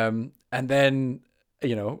 And then,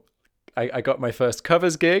 I got my first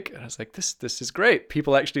covers gig, and I was like, this is great.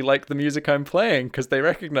 People actually like the music I'm playing because they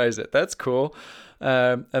recognize it. That's cool.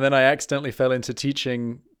 And then I accidentally fell into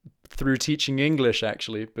teaching English,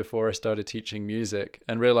 actually, before I started teaching music,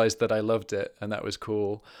 and realized that I loved it, and that was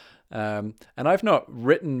cool. And I've not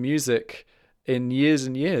written music in years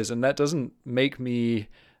and years, and that doesn't make me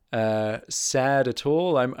sad at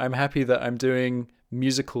all. I'm happy that I'm doing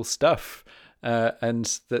musical stuff. And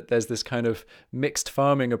that there's this kind of mixed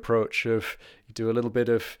farming approach of you do a little bit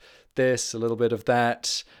of this, a little bit of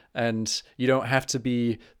that, and you don't have to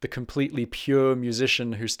be the completely pure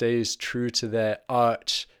musician who stays true to their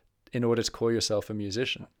art in order to call yourself a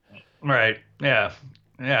musician. Right. Yeah.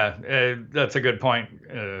 That's a good point,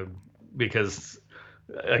 because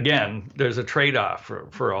again, there's a trade-off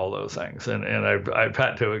for all those things, and I've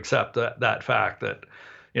had to accept that fact that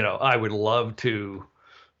I would love to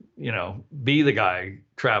be the guy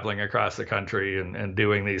traveling across the country and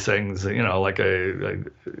doing these things, like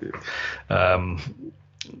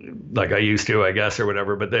like I used to, I guess, or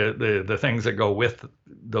whatever. But the things that go with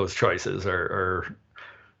those choices are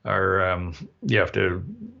you have to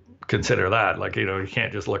consider that. Like, you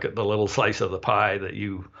can't just look at the little slice of the pie that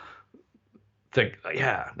you think,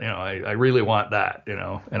 yeah, I really want that,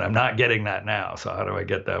 and I'm not getting that now. So how do I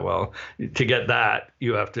get that? Well, to get that,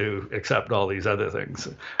 you have to accept all these other things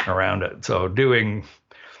around it. So being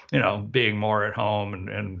more at home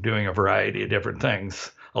and doing a variety of different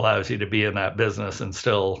things allows you to be in that business and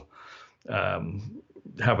still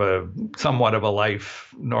have a somewhat of a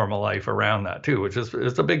normal life around that too, which is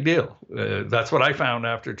it's a big deal. That's what I found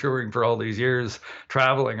after touring for all these years,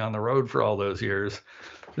 traveling on the road for all those years.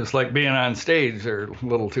 Just like being on stage, they're a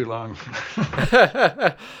little too long.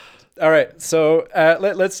 All right, so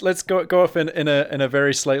let's go off in a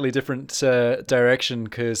very slightly different direction,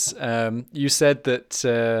 because you said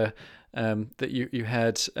that you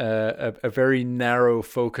had a very narrow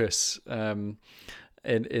focus in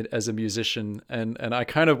as a musician, and I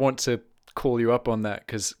kind of want to call you up on that,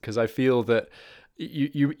 because I feel that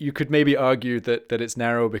you could maybe argue that it's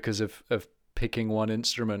narrow because of picking one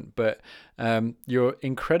instrument, but you're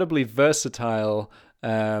incredibly versatile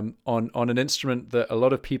on an instrument that a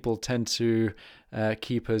lot of people tend to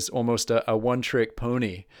keep as almost a one-trick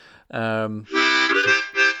pony.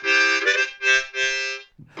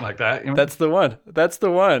 Like that? That's the one. That's the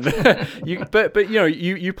one. But you know,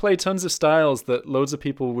 you play tons of styles that loads of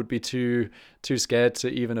people would be too scared to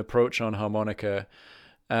even approach on harmonica.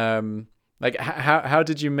 Like how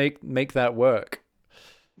did you make that work?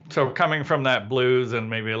 So coming from that blues and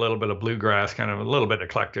maybe a little bit of bluegrass, kind of a little bit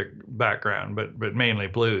eclectic background, but mainly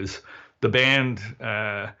blues. The band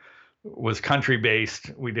was country based.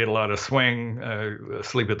 We did a lot of swing,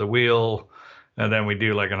 Sleep at the Wheel, and then we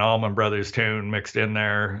do like an Allman Brothers tune mixed in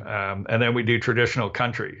there, and then we do traditional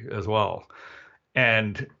country as well.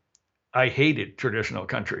 And I hated traditional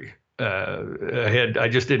country. I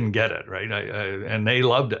just didn't get it, right? And they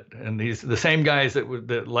loved it. And the same guys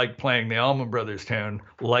that liked playing the Allman Brothers tune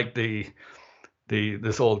liked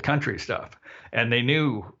this old country stuff, and they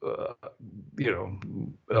knew,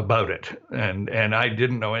 about it. And I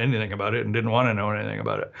didn't know anything about it and didn't want to know anything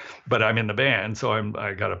about it. But I'm in the band, so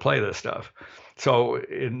I got to play this stuff. So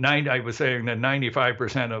I was saying that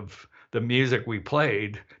 95% of the music we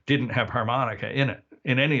played didn't have harmonica in it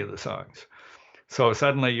in any of the songs. So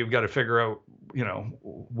suddenly you've got to figure out,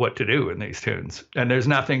 what to do in these tunes. And there's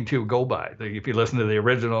nothing to go by. If you listen to the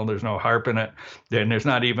original, there's no harp in it. Then there's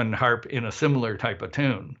not even harp in a similar type of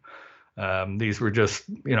tune. These were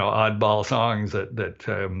just, oddball songs that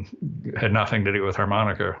had nothing to do with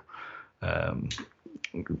harmonica.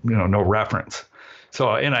 No reference.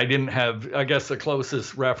 So, and I didn't have, I guess the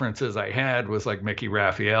closest references I had was like Mickey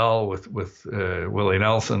Raphael with Willie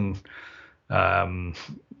Nelson.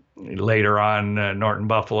 Later on, Norton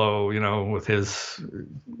Buffalo, with his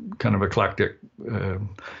kind of eclectic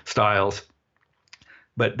styles.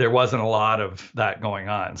 But there wasn't a lot of that going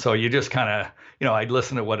on. So you just kind of, I'd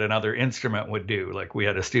listen to what another instrument would do. Like we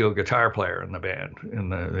had a steel guitar player in the band in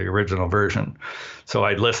the original version. So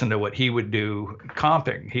I'd listen to what he would do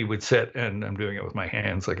comping. He would sit, and I'm doing it with my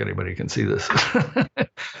hands like anybody can see this.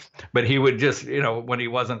 But he would just, when he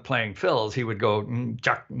wasn't playing fills, he would go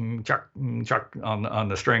chuck, chuck, chuck on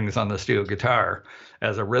the strings on the steel guitar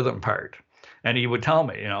as a rhythm part. And he would tell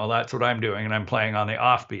me, that's what I'm doing. And I'm playing on the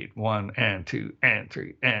offbeat 1 and 2 and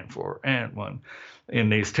 3 and 4 and 1 in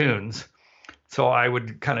these tunes. So I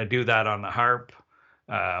would kind of do that on the harp.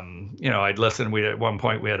 I'd listen. At one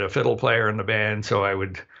point we had a fiddle player in the band. So I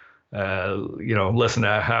would, listen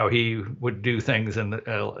to how he would do things in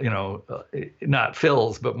the, not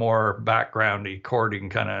fills, but more backgroundy chording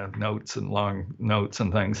kind of notes and long notes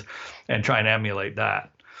and things, and try and emulate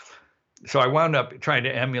that. So I wound up trying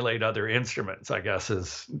to emulate other instruments, I guess,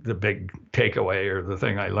 is the big takeaway, or the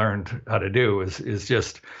thing I learned how to do is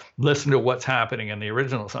just listen to what's happening in the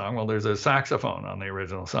original song. Well, there's a saxophone on the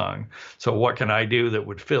original song. So what can I do that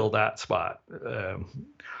would fill that spot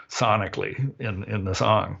sonically in the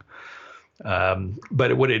song?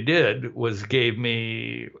 But what it did was gave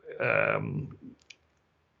me a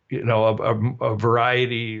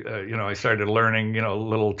variety. I started learning,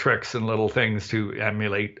 little tricks and little things to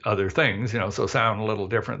emulate other things, so sound a little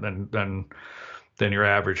different than your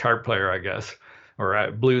average harp player, I guess, or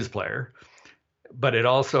a blues player. But it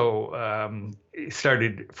also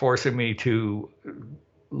started forcing me to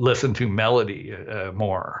listen to melody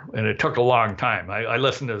more, and it took a long time. I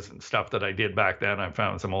listened to some stuff that I did back then. I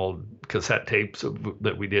found some old cassette tapes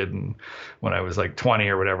that we did when I was like 20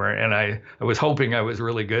 or whatever, and I was hoping I was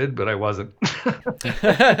really good, but I wasn't.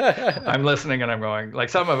 I'm listening and I'm going, like,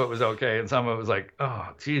 some of it was okay, and some of it was like,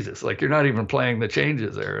 oh Jesus, like you're not even playing the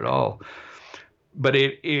changes there at all. But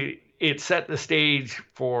it set the stage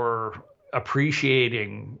for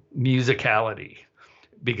appreciating musicality.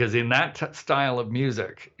 Because in that style of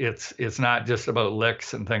music, it's not just about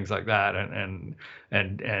licks and things like that, and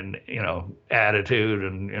attitude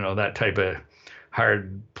and that type of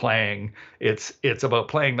hard playing. It's about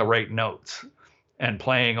playing the right notes and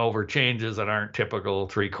playing over changes that aren't typical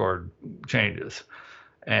 3-chord changes,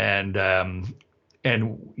 and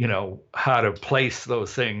how to place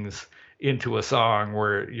those things into a song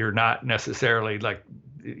where you're not necessarily like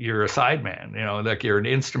you're a sideman, like you're an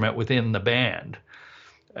instrument within the band.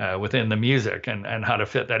 Within the music, and how to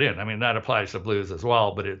fit that in. I mean, that applies to blues as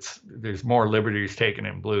well, but there's more liberties taken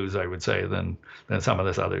in blues, I would say, than some of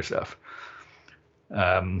this other stuff.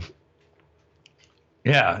 It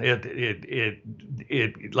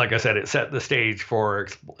like I said, it set the stage for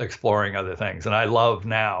exploring other things, and I love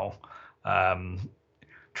now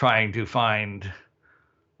trying to find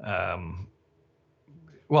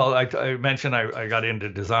Well, I mentioned I got into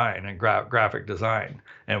design and graphic design,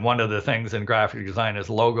 and one of the things in graphic design is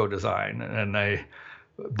logo design, and I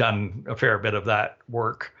done a fair bit of that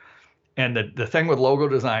work. And the thing with logo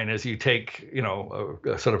design is you take,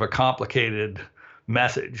 a sort of a complicated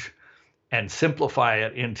message and simplify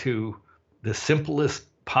it into the simplest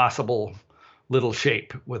possible little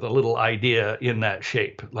shape with a little idea in that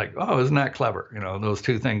shape. Like, oh, isn't that clever? Those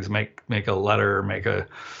two things make a letter, make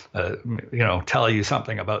tell you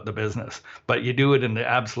something about the business. But you do it in the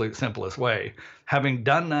absolute simplest way. Having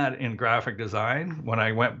done that in graphic design, when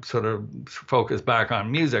I went sort of focused back on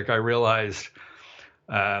music, I realized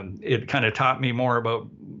it kind of taught me more about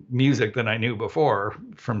music than I knew before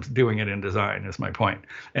from doing it in design, is my point.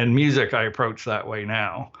 And music, I approach that way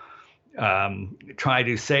now. Try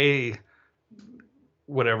to say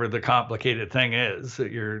whatever the complicated thing is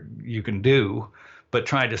that you can do, but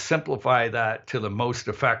try to simplify that to the most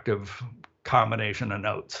effective combination of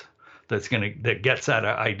notes that gets that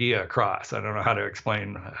idea across. I don't know how to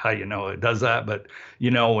explain how it does that, but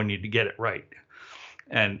when you get it right.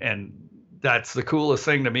 And that's the coolest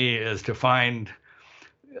thing to me, is to find.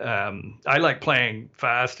 I like playing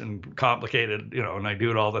fast and complicated, and I do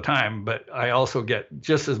it all the time, but I also get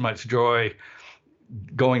just as much joy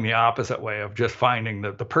going the opposite way of just finding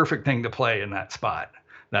the perfect thing to play in that spot,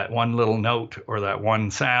 that one little note or that one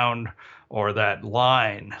sound or that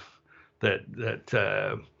line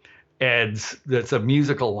that adds, that's a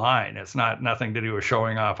musical line. It's nothing to do with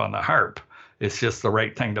showing off on the harp. It's just the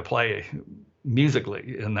right thing to play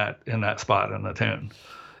musically in that spot in the tune.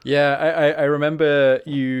 Yeah, I remember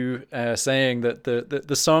you saying that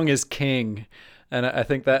the song is king, and I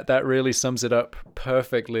think that really sums it up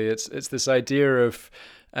perfectly. It's this idea of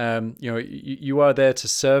you are there to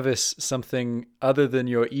service something other than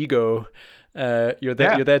your ego. You're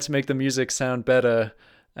there to make the music sound better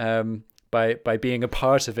by being a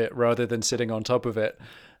part of it rather than sitting on top of it.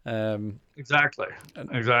 Exactly.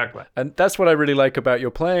 And that's what I really like about your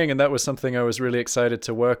playing, and that was something I was really excited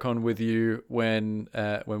to work on with you when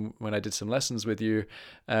I did some lessons with you.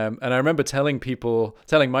 And I remember telling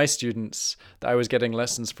my students that I was getting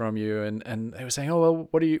lessons from you, and they were saying, "Oh, well,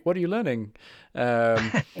 what are you learning?"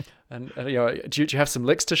 And do you have some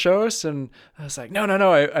licks to show us? And I was like, no,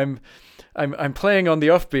 I'm playing on the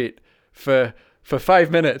offbeat for 5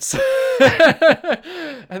 minutes.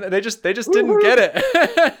 And they just didn't get it.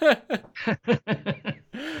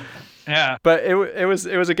 Yeah. But it was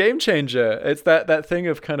a game changer. It's that thing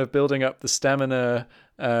of kind of building up the stamina,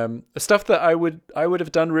 stuff that I would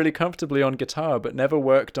have done really comfortably on guitar, but never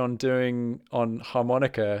worked on doing on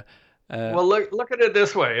harmonica. Well, look at it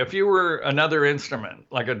this way. If you were another instrument,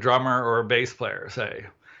 like a drummer or a bass player, say,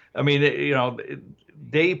 I mean,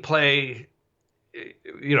 they play,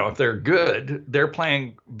 if they're good, they're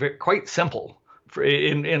playing quite simple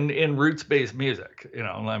in roots-based music.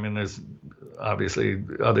 I mean, there's obviously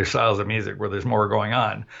other styles of music where there's more going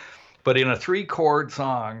on. But in a 3-chord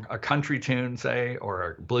song, a country tune, say,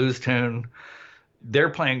 or a blues tune, they're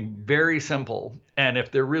playing very simple. And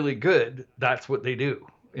if they're really good, that's what they do.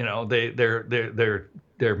 Their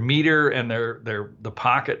meter and the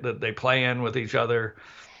pocket that they play in with each other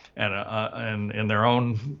and in their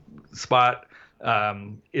own spot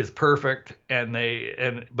is perfect,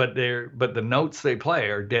 but the notes they play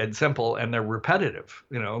are dead simple and they're repetitive.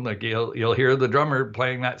 Like you'll hear the drummer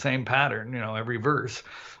playing that same pattern, every verse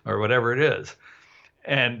or whatever it is,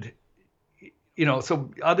 and so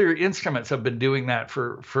other instruments have been doing that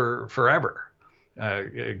for forever.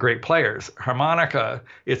 Great players. Harmonica,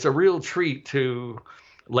 it's a real treat to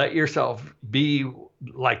let yourself be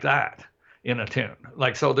like that in a tune.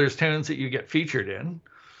 Like, so there's tunes that you get featured in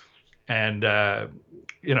and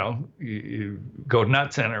you go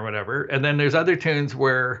nuts in or whatever, and then there's other tunes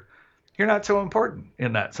where you're not so important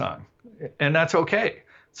in that song, and that's okay.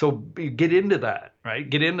 So get into that, right?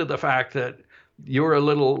 Get into the fact that you're a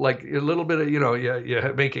little bit of,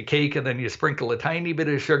 you make a cake and then you sprinkle a tiny bit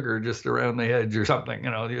of sugar just around the edge or something,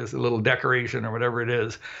 just a little decoration or whatever it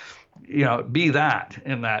is. Be that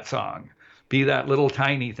in that song. Be that little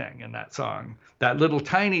tiny thing in that song. That little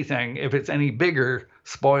tiny thing, if it's any bigger,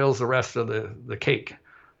 spoils the rest of the cake,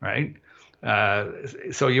 right?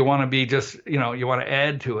 So you want to be just, you want to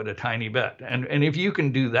add to it a tiny bit. And if you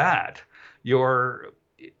can do that, your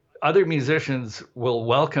other musicians will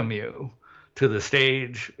welcome you to the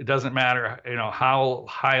stage. It doesn't matter, how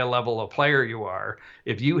high a level of player you are.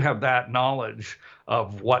 If you have that knowledge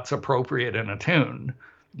of what's appropriate in a tune,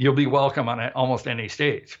 you'll be welcome on almost any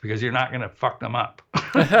stage because you're not going to fuck them up.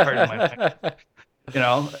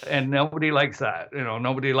 and nobody likes that.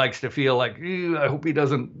 Nobody likes to feel like, I hope he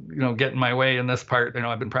doesn't, get in my way in this part.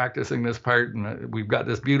 I've been practicing this part, and we've got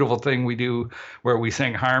this beautiful thing we do where we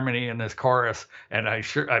sing harmony in this chorus, and I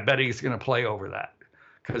bet he's going to play over that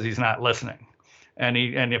because he's not listening. And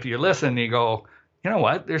if you listen, you go, you know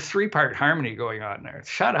what? There's 3-part harmony going on there.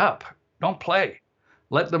 Shut up. Don't play.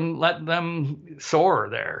 Let them soar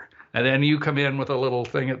there. And then you come in with a little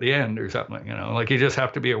thing at the end or something, like you just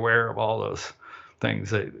have to be aware of all those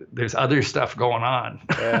things. There's other stuff going on.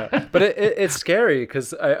 Yeah, but it's scary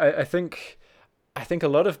because I think a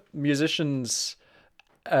lot of musicians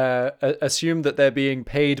assume that they're being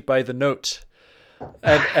paid by the note,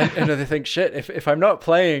 and they think, shit, if I'm not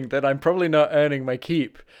playing, then I'm probably not earning my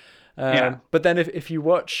keep. But then if you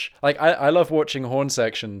watch, like I love watching horn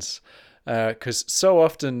sections, because so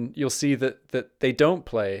often you'll see that they don't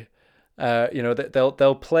play. That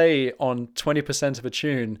they'll play on 20% of a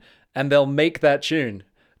tune, and they'll make that tune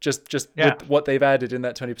just with what they've added in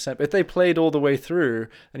that 20%. But if they played all the way through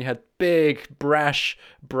and you had big brash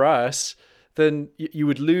brass, then you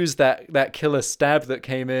would lose that killer stab that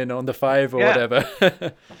came in on the 5 or whatever.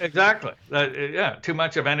 Exactly. Too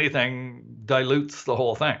much of anything dilutes the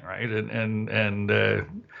whole thing, right? And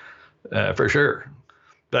for sure,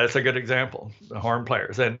 that's a good example. The horn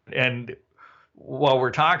players and while we're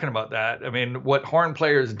talking about that, I mean, what horn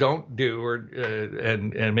players don't do, or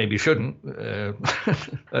and maybe shouldn't,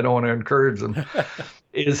 I don't want to encourage them,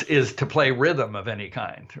 is to play rhythm of any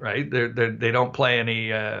kind, right? They don't play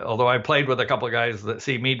any. Although I played with a couple of guys that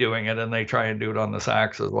see me doing it, and they try and do it on the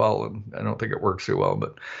sax as well, and I don't think it works too well.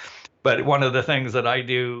 But one of the things that I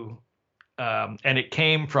do, and it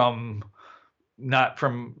came from. Not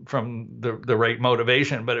from the right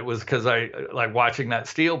motivation, but it was because I like watching that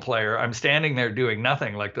steel player. I'm standing there doing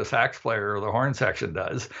nothing like the sax player or the horn section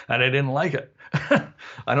does, and I didn't like it.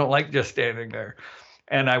 I don't like just standing there.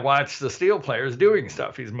 And I watched the steel players doing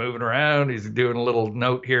stuff. He's moving around. He's doing a little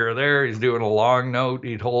note here or there. He's doing a long note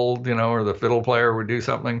he'd hold, or the fiddle player would do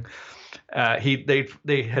something.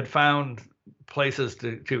 They had found places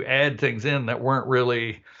to add things in that weren't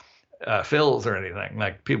really fills or anything.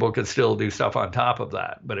 Like people could still do stuff on top of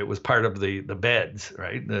that, but it was part of the beds,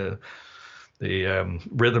 right? The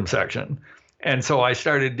rhythm section. And so I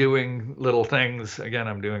started doing little things. Again,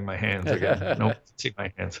 I'm doing my hands again. Don't see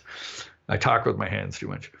my hands. I talk with my hands too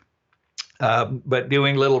much. But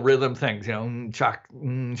doing little rhythm things, chuck,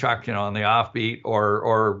 on the offbeat,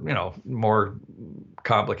 or more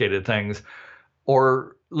complicated things,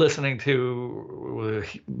 or listening to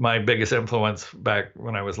my biggest influence back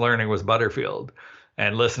when I was learning was Butterfield,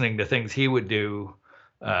 and listening to things he would do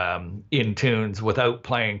in tunes without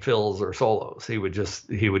playing fills or solos. He would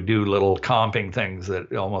do little comping things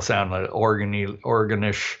that almost sound like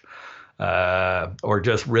organish, or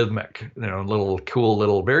just rhythmic, little cool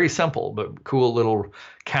little, very simple but cool little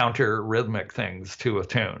counter rhythmic things to a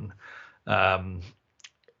tune.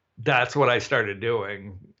 That's what I started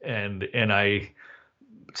doing, and I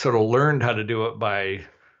sort of learned how to do it by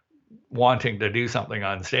wanting to do something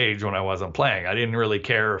on stage when I wasn't playing. I didn't really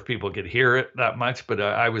care if people could hear it that much, but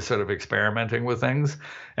I was sort of experimenting with things.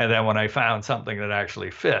 And then when I found something that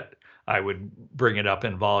actually fit, I would bring it up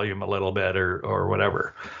in volume a little bit or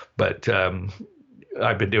whatever. But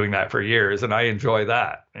I've been doing that for years, and I enjoy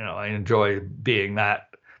that. I enjoy being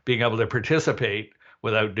able to participate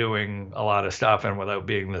without doing a lot of stuff and without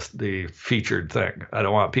being the featured thing. I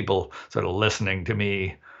don't want people sort of listening to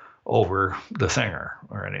me over the singer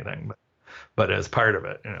or anything, but as part of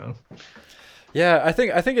it, Yeah, I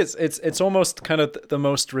think it's almost kind of the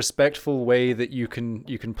most respectful way that you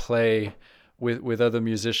can play with other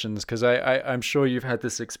musicians, because I'm sure you've had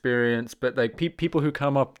this experience, but like people who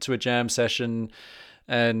come up to a jam session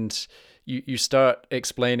and you start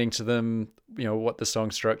explaining to them, what the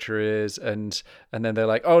song structure is, and then they're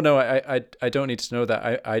like, oh no, I don't need to know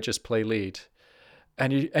that. I just play lead.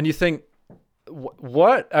 And you think,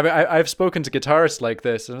 what? I mean, I've spoken to guitarists like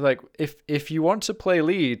this, and I'm like, if you want to play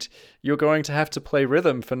lead, you're going to have to play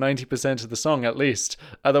rhythm for 90% of the song at least.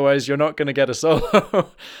 Otherwise, you're not going to get a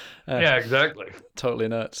solo. Yeah, exactly. Totally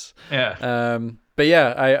nuts. Yeah. But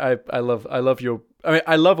yeah, I love your. I mean,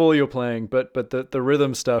 I love all your playing, but the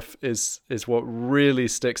rhythm stuff is what really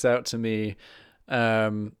sticks out to me.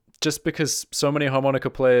 Just because so many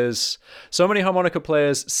harmonica players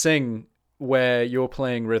sing where you're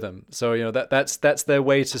playing rhythm. So that's their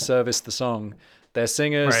way to service the song. They're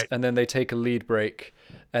singers, right, and then they take a lead break,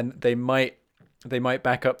 and they might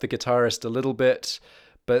back up the guitarist a little bit,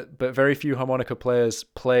 but very few harmonica players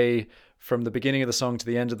play from the beginning of the song to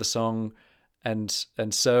the end of the song and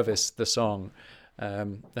service the song.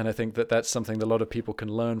 And I think that's something that a lot of people can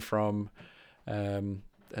learn from. And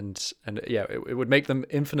yeah, it would make them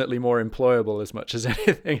infinitely more employable as much as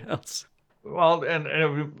anything else. Well, and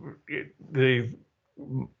the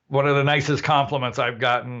one of the nicest compliments I've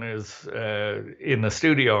gotten is in the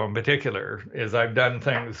studio in particular is I've done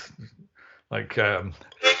things like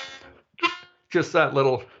just that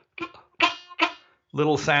little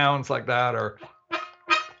sounds like that, or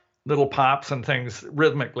little pops and things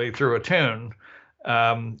rhythmically through a tune.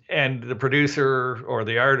 And the producer or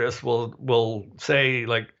the artist will say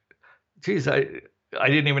like, geez, I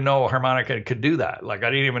didn't even know a harmonica could do that. Like, I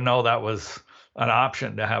didn't even know that was an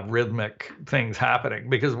option to have rhythmic things happening,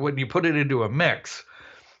 because when you put it into a mix,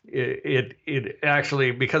 it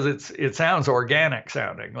actually, because it sounds organic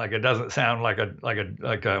sounding, like it doesn't sound like I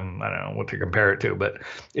don't know what to compare it to, but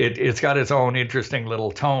it's got its own interesting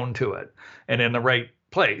little tone to it, and in the right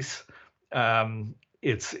place.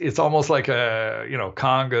 It's almost like a,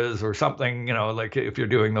 congas or something, like if you're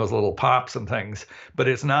doing those little pops and things, but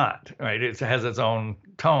it's not, right? It has its own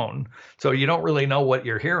tone. So you don't really know what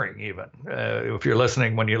you're hearing even. If you're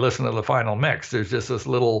listening, when you listen to the final mix, there's just this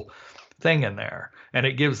little thing in there, and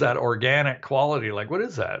it gives that organic quality. Like, what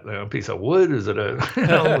is that? A piece of wood? Is it is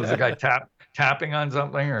a guy tapping on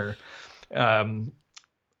something? Or,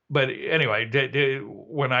 but anyway,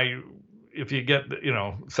 if you get,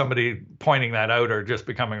 somebody pointing that out or just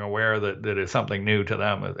becoming aware that it's something new to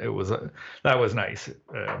them, that was nice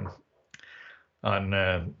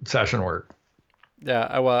on session work.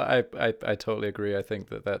 Yeah, well, I totally agree. I think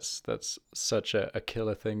that's such a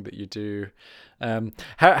killer thing that you do.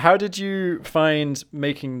 How did you find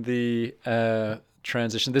making the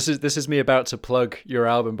transition? This is me about to plug your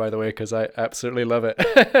album, by the way, because I absolutely love it.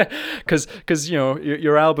 Because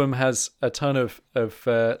your album has a ton of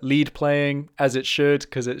lead playing, as it should,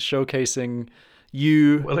 because it's showcasing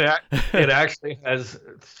you. Well, it actually has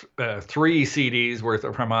 3 CDs worth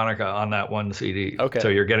of harmonica on that one CD. Okay. So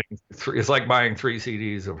you're getting it's like buying 3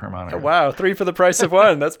 CDs of harmonica. Oh, wow, 3 for the price of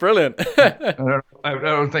one. That's brilliant. I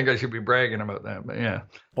don't think I should be bragging about that, but yeah.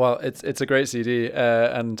 Well, it's a great CD,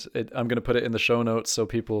 and I'm going to put it in the show notes so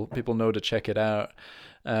people know to check it out.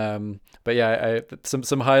 But yeah,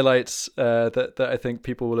 some highlights that I think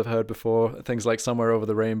people will have heard before, things like Somewhere Over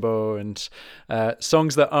the Rainbow, and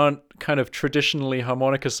songs that aren't kind of traditionally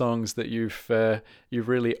harmonica songs that you've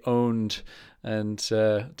really owned and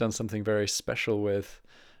done something very special with.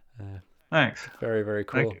 Thanks. Very, very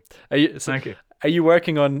cool. Thank you. Are you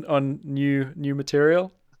working on new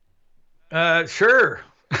material? Sure.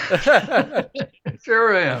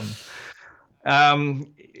 Sure I am.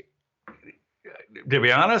 To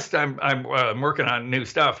be honest, I'm working on new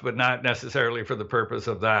stuff, but not necessarily for the purpose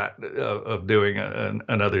of that of doing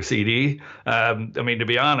another CD. I mean, to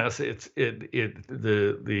be honest,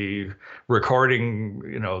 the recording,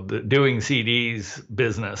 the doing CDs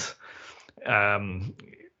business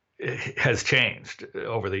has changed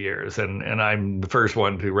over the years, and I'm the first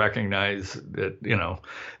one to recognize that,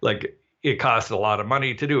 like, it costs a lot of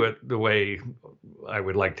money to do it the way I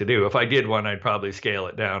would like to do. If I did one, I'd probably scale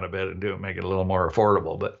it down a bit and make it a little more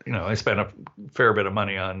affordable. But I spent a fair bit of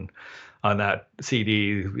money on that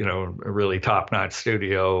CD. A really top-notch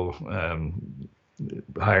studio,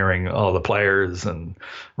 hiring all the players and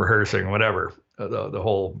rehearsing, whatever, the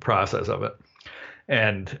whole process of it.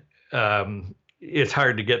 And it's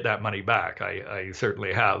hard to get that money back. I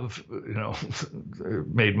certainly have,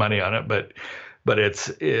 made money on it, but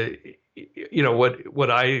it's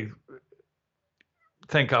what I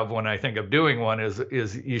think of when I think of doing one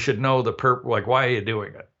is you should know like, why are you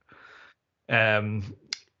doing it?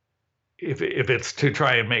 If it's to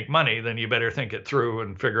try and make money, then you better think it through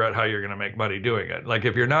and figure out how you're going to make money doing it. Like,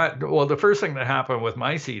 if you're not, well, the first thing that happened with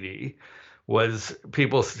my CD was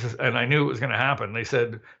people, and I knew it was going to happen. They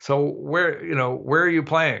said, so where are you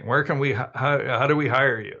playing? Where can we, how do we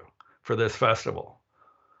hire you for this festival?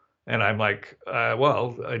 And I'm like,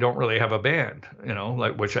 well, I don't really have a band,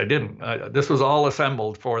 which I didn't. This was all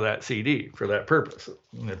assembled for that CD, for that purpose.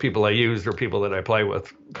 The people I used are people that I play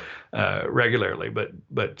with regularly,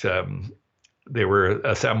 but they were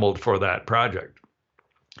assembled for that project.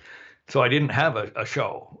 So I didn't have a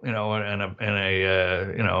show, and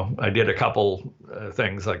I did a couple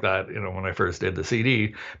things like that, when I first did the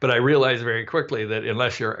CD. But I realized very quickly that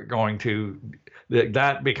unless you're going to,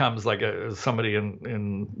 that becomes like somebody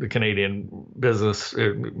in the Canadian business,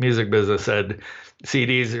 music business, said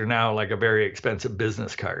CDs are now like a very expensive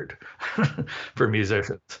business card for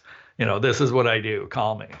musicians. This is what I do.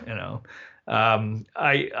 Call me.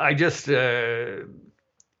 I just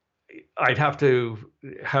I'd have to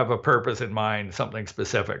have a purpose in mind, something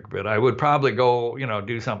specific. But I would probably go,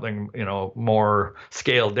 do something, more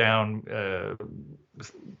scaled down.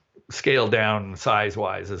 scaled down size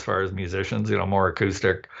wise as far as musicians, more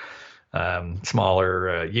acoustic,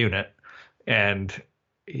 smaller unit, and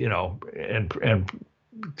and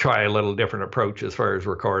try a little different approach as far as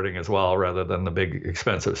recording as well, rather than the big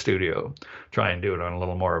expensive studio. Try and do it on a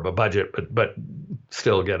little more of a budget, but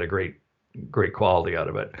still get a great quality out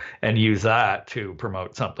of it, and use that to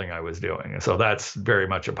promote something I was doing. So that's very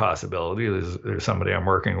much a possibility. There's somebody I'm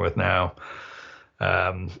working with now,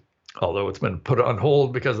 although it's been put on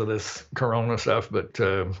hold because of this Corona stuff. But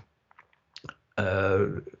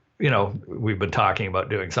we've been talking about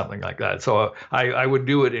doing something like that. So I would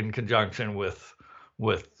do it in conjunction with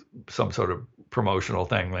some sort of promotional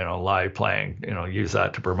thing, live playing, use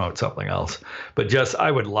that to promote something else. But just,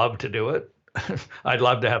 I would love to do it. I'd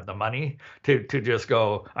love to have the money to just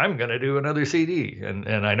go, I'm going to do another CD.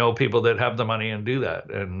 And I know people that have the money and do that.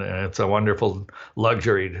 And it's a wonderful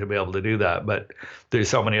luxury to be able to do that. But there's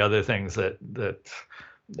so many other things that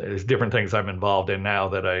there's different things I'm involved in now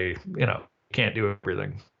that I, can't do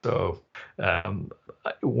everything. So I'm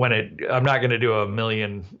not going to do a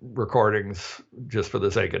million recordings just for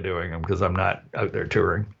the sake of doing them, because I'm not out there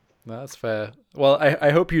touring. That's fair. Well, I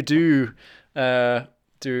hope you do an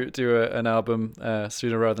album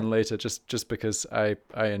sooner rather than later, just because I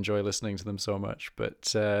enjoy listening to them so much.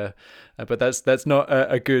 But that's not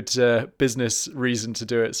a good business reason to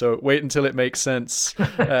do it. So wait until it makes sense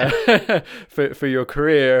for your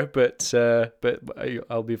career. But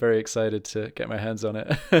I'll be very excited to get my hands on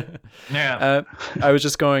it. Yeah. I was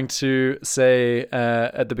just going to say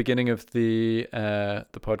at the beginning of the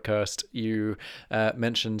podcast, you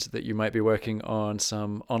mentioned that you might be working on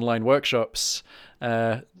some online workshops.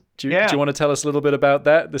 Do you want to tell us a little bit about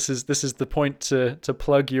that? This is the point to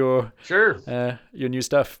plug your new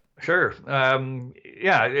stuff. Sure.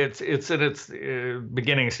 It's in its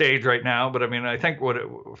beginning stage right now, but I mean, I think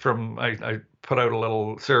I put out a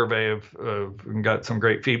little survey and got some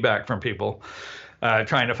great feedback from people,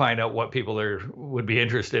 trying to find out what people would be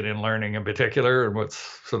interested in learning in particular, and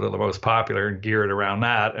what's sort of the most popular, and geared around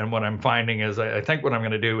that. And what I'm finding is, I think what I'm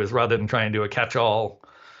going to do is, rather than try and do a catch-all,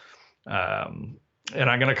 and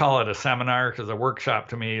I'm going to call it a seminar, because a workshop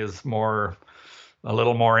to me is a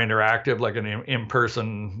little more interactive, like an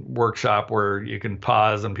in-person workshop where you can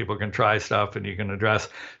pause and people can try stuff and you can address.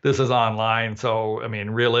 This is online, so I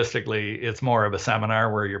mean, realistically, it's more of a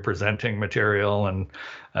seminar where you're presenting material and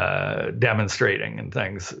demonstrating and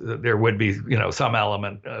things. There would be, some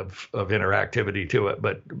element of interactivity to it,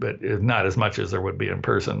 but not as much as there would be in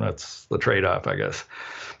person. That's the trade-off, I guess.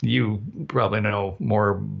 You probably know more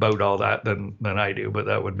about all that than I do, but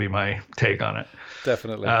that would be my take on it.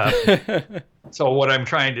 Definitely. So what I'm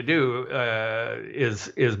trying to do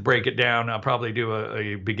is break it down. I'll probably do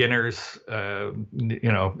a beginner's,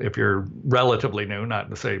 if you're relatively new, not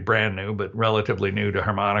to say brand new, but relatively new to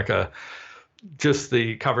harmonica, just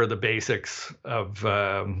cover the basics of,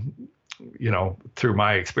 through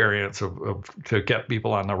my experience of to get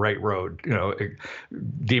people on the right road,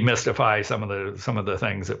 demystify some of the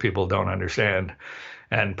things that people don't understand,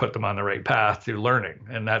 and put them on the right path to learning.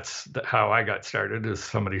 And that's how I got started, is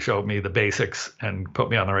somebody showed me the basics and put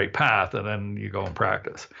me on the right path, and then you go and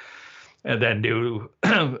practice. And then do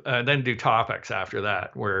topics after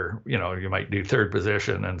that, where you might do third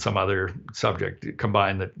position and some other subject,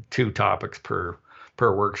 combine the two topics per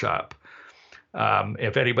workshop.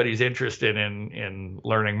 If anybody's interested in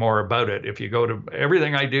learning more about it, if you go to,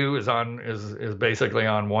 everything I do is basically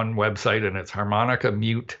on one website, and it's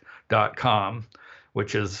harmonicamute.com,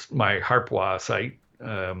 which is my Harpwa site.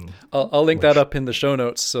 I'll link that up in the show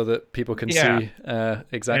notes so that people can see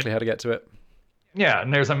exactly how to get to it. Yeah,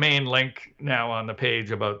 and there's a main link now on the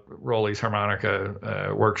page about Rolly's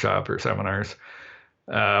harmonica workshop or seminars.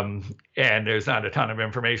 And there's not a ton of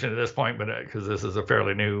information at this point, but because this is a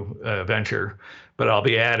fairly new venture, but I'll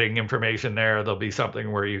be adding information there. There'll be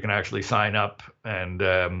something where you can actually sign up and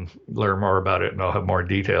learn more about it, and I'll have more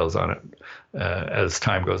details on it as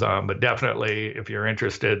time goes on. But definitely, if you're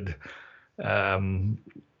interested, I'm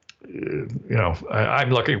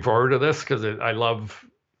looking forward to this, because I love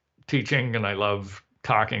teaching and I love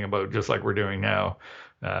talking about, just like we're doing now,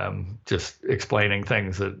 just explaining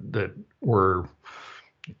things that were,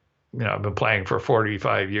 I've been playing for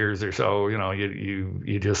 45 years or so.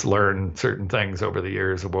 You just learn certain things over the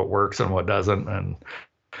years of what works and what doesn't.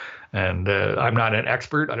 And I'm not an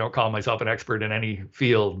expert. I don't call myself an expert in any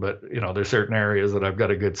field, but there's certain areas that I've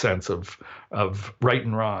got a good sense of right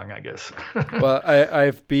and wrong, I guess. Well,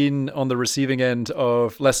 I've been on the receiving end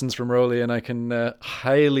of lessons from Rolly, and I can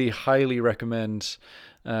highly recommend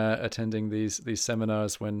attending these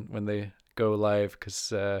seminars when they go live,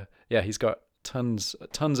 because he's got tons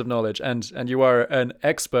of knowledge, and you are an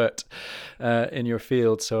expert in your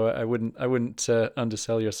field. So I wouldn't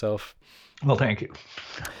undersell yourself. Well, thank you.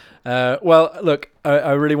 Well, look,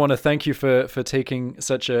 I really want to thank you for taking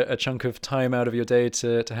such a chunk of time out of your day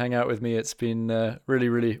to hang out with me. It's been really,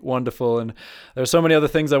 really wonderful. And there are so many other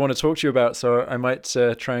things I want to talk to you about. So I might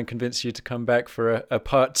try and convince you to come back for a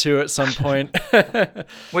part 2 at some point.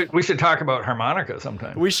 We should talk about harmonica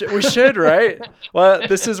sometime. We should, right? Well,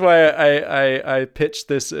 this is why I pitched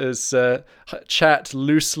this as chat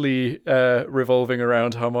loosely revolving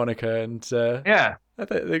around harmonica. And yeah. I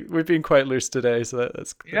think we've been quite loose today, so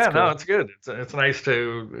that's cool. No, it's good. It's nice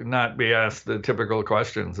to not be asked the typical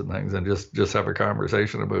questions and things, and just have a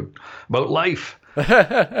conversation about life.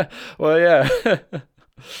 Well, yeah.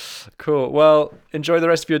 Cool. Well, enjoy the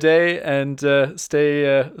rest of your day, and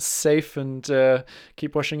stay safe, and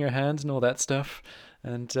keep washing your hands and all that stuff.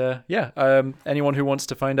 And anyone who wants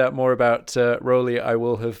to find out more about Rolly, I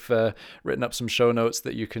will have written up some show notes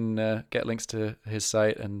that you can get links to his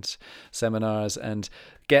site and seminars, and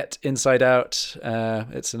get Inside Out.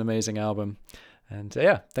 It's an amazing album. And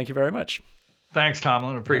thank you very much. Thanks,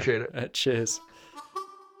 Tomlin. Appreciate it. Cheers.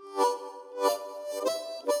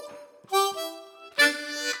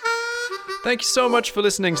 Thank you so much for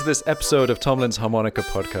listening to this episode of Tomlin's Harmonica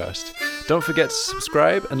Podcast. Don't forget to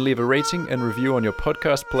subscribe and leave a rating and review on your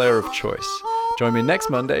podcast player of choice. Join me next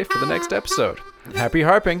Monday for the next episode. Happy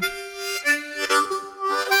harping!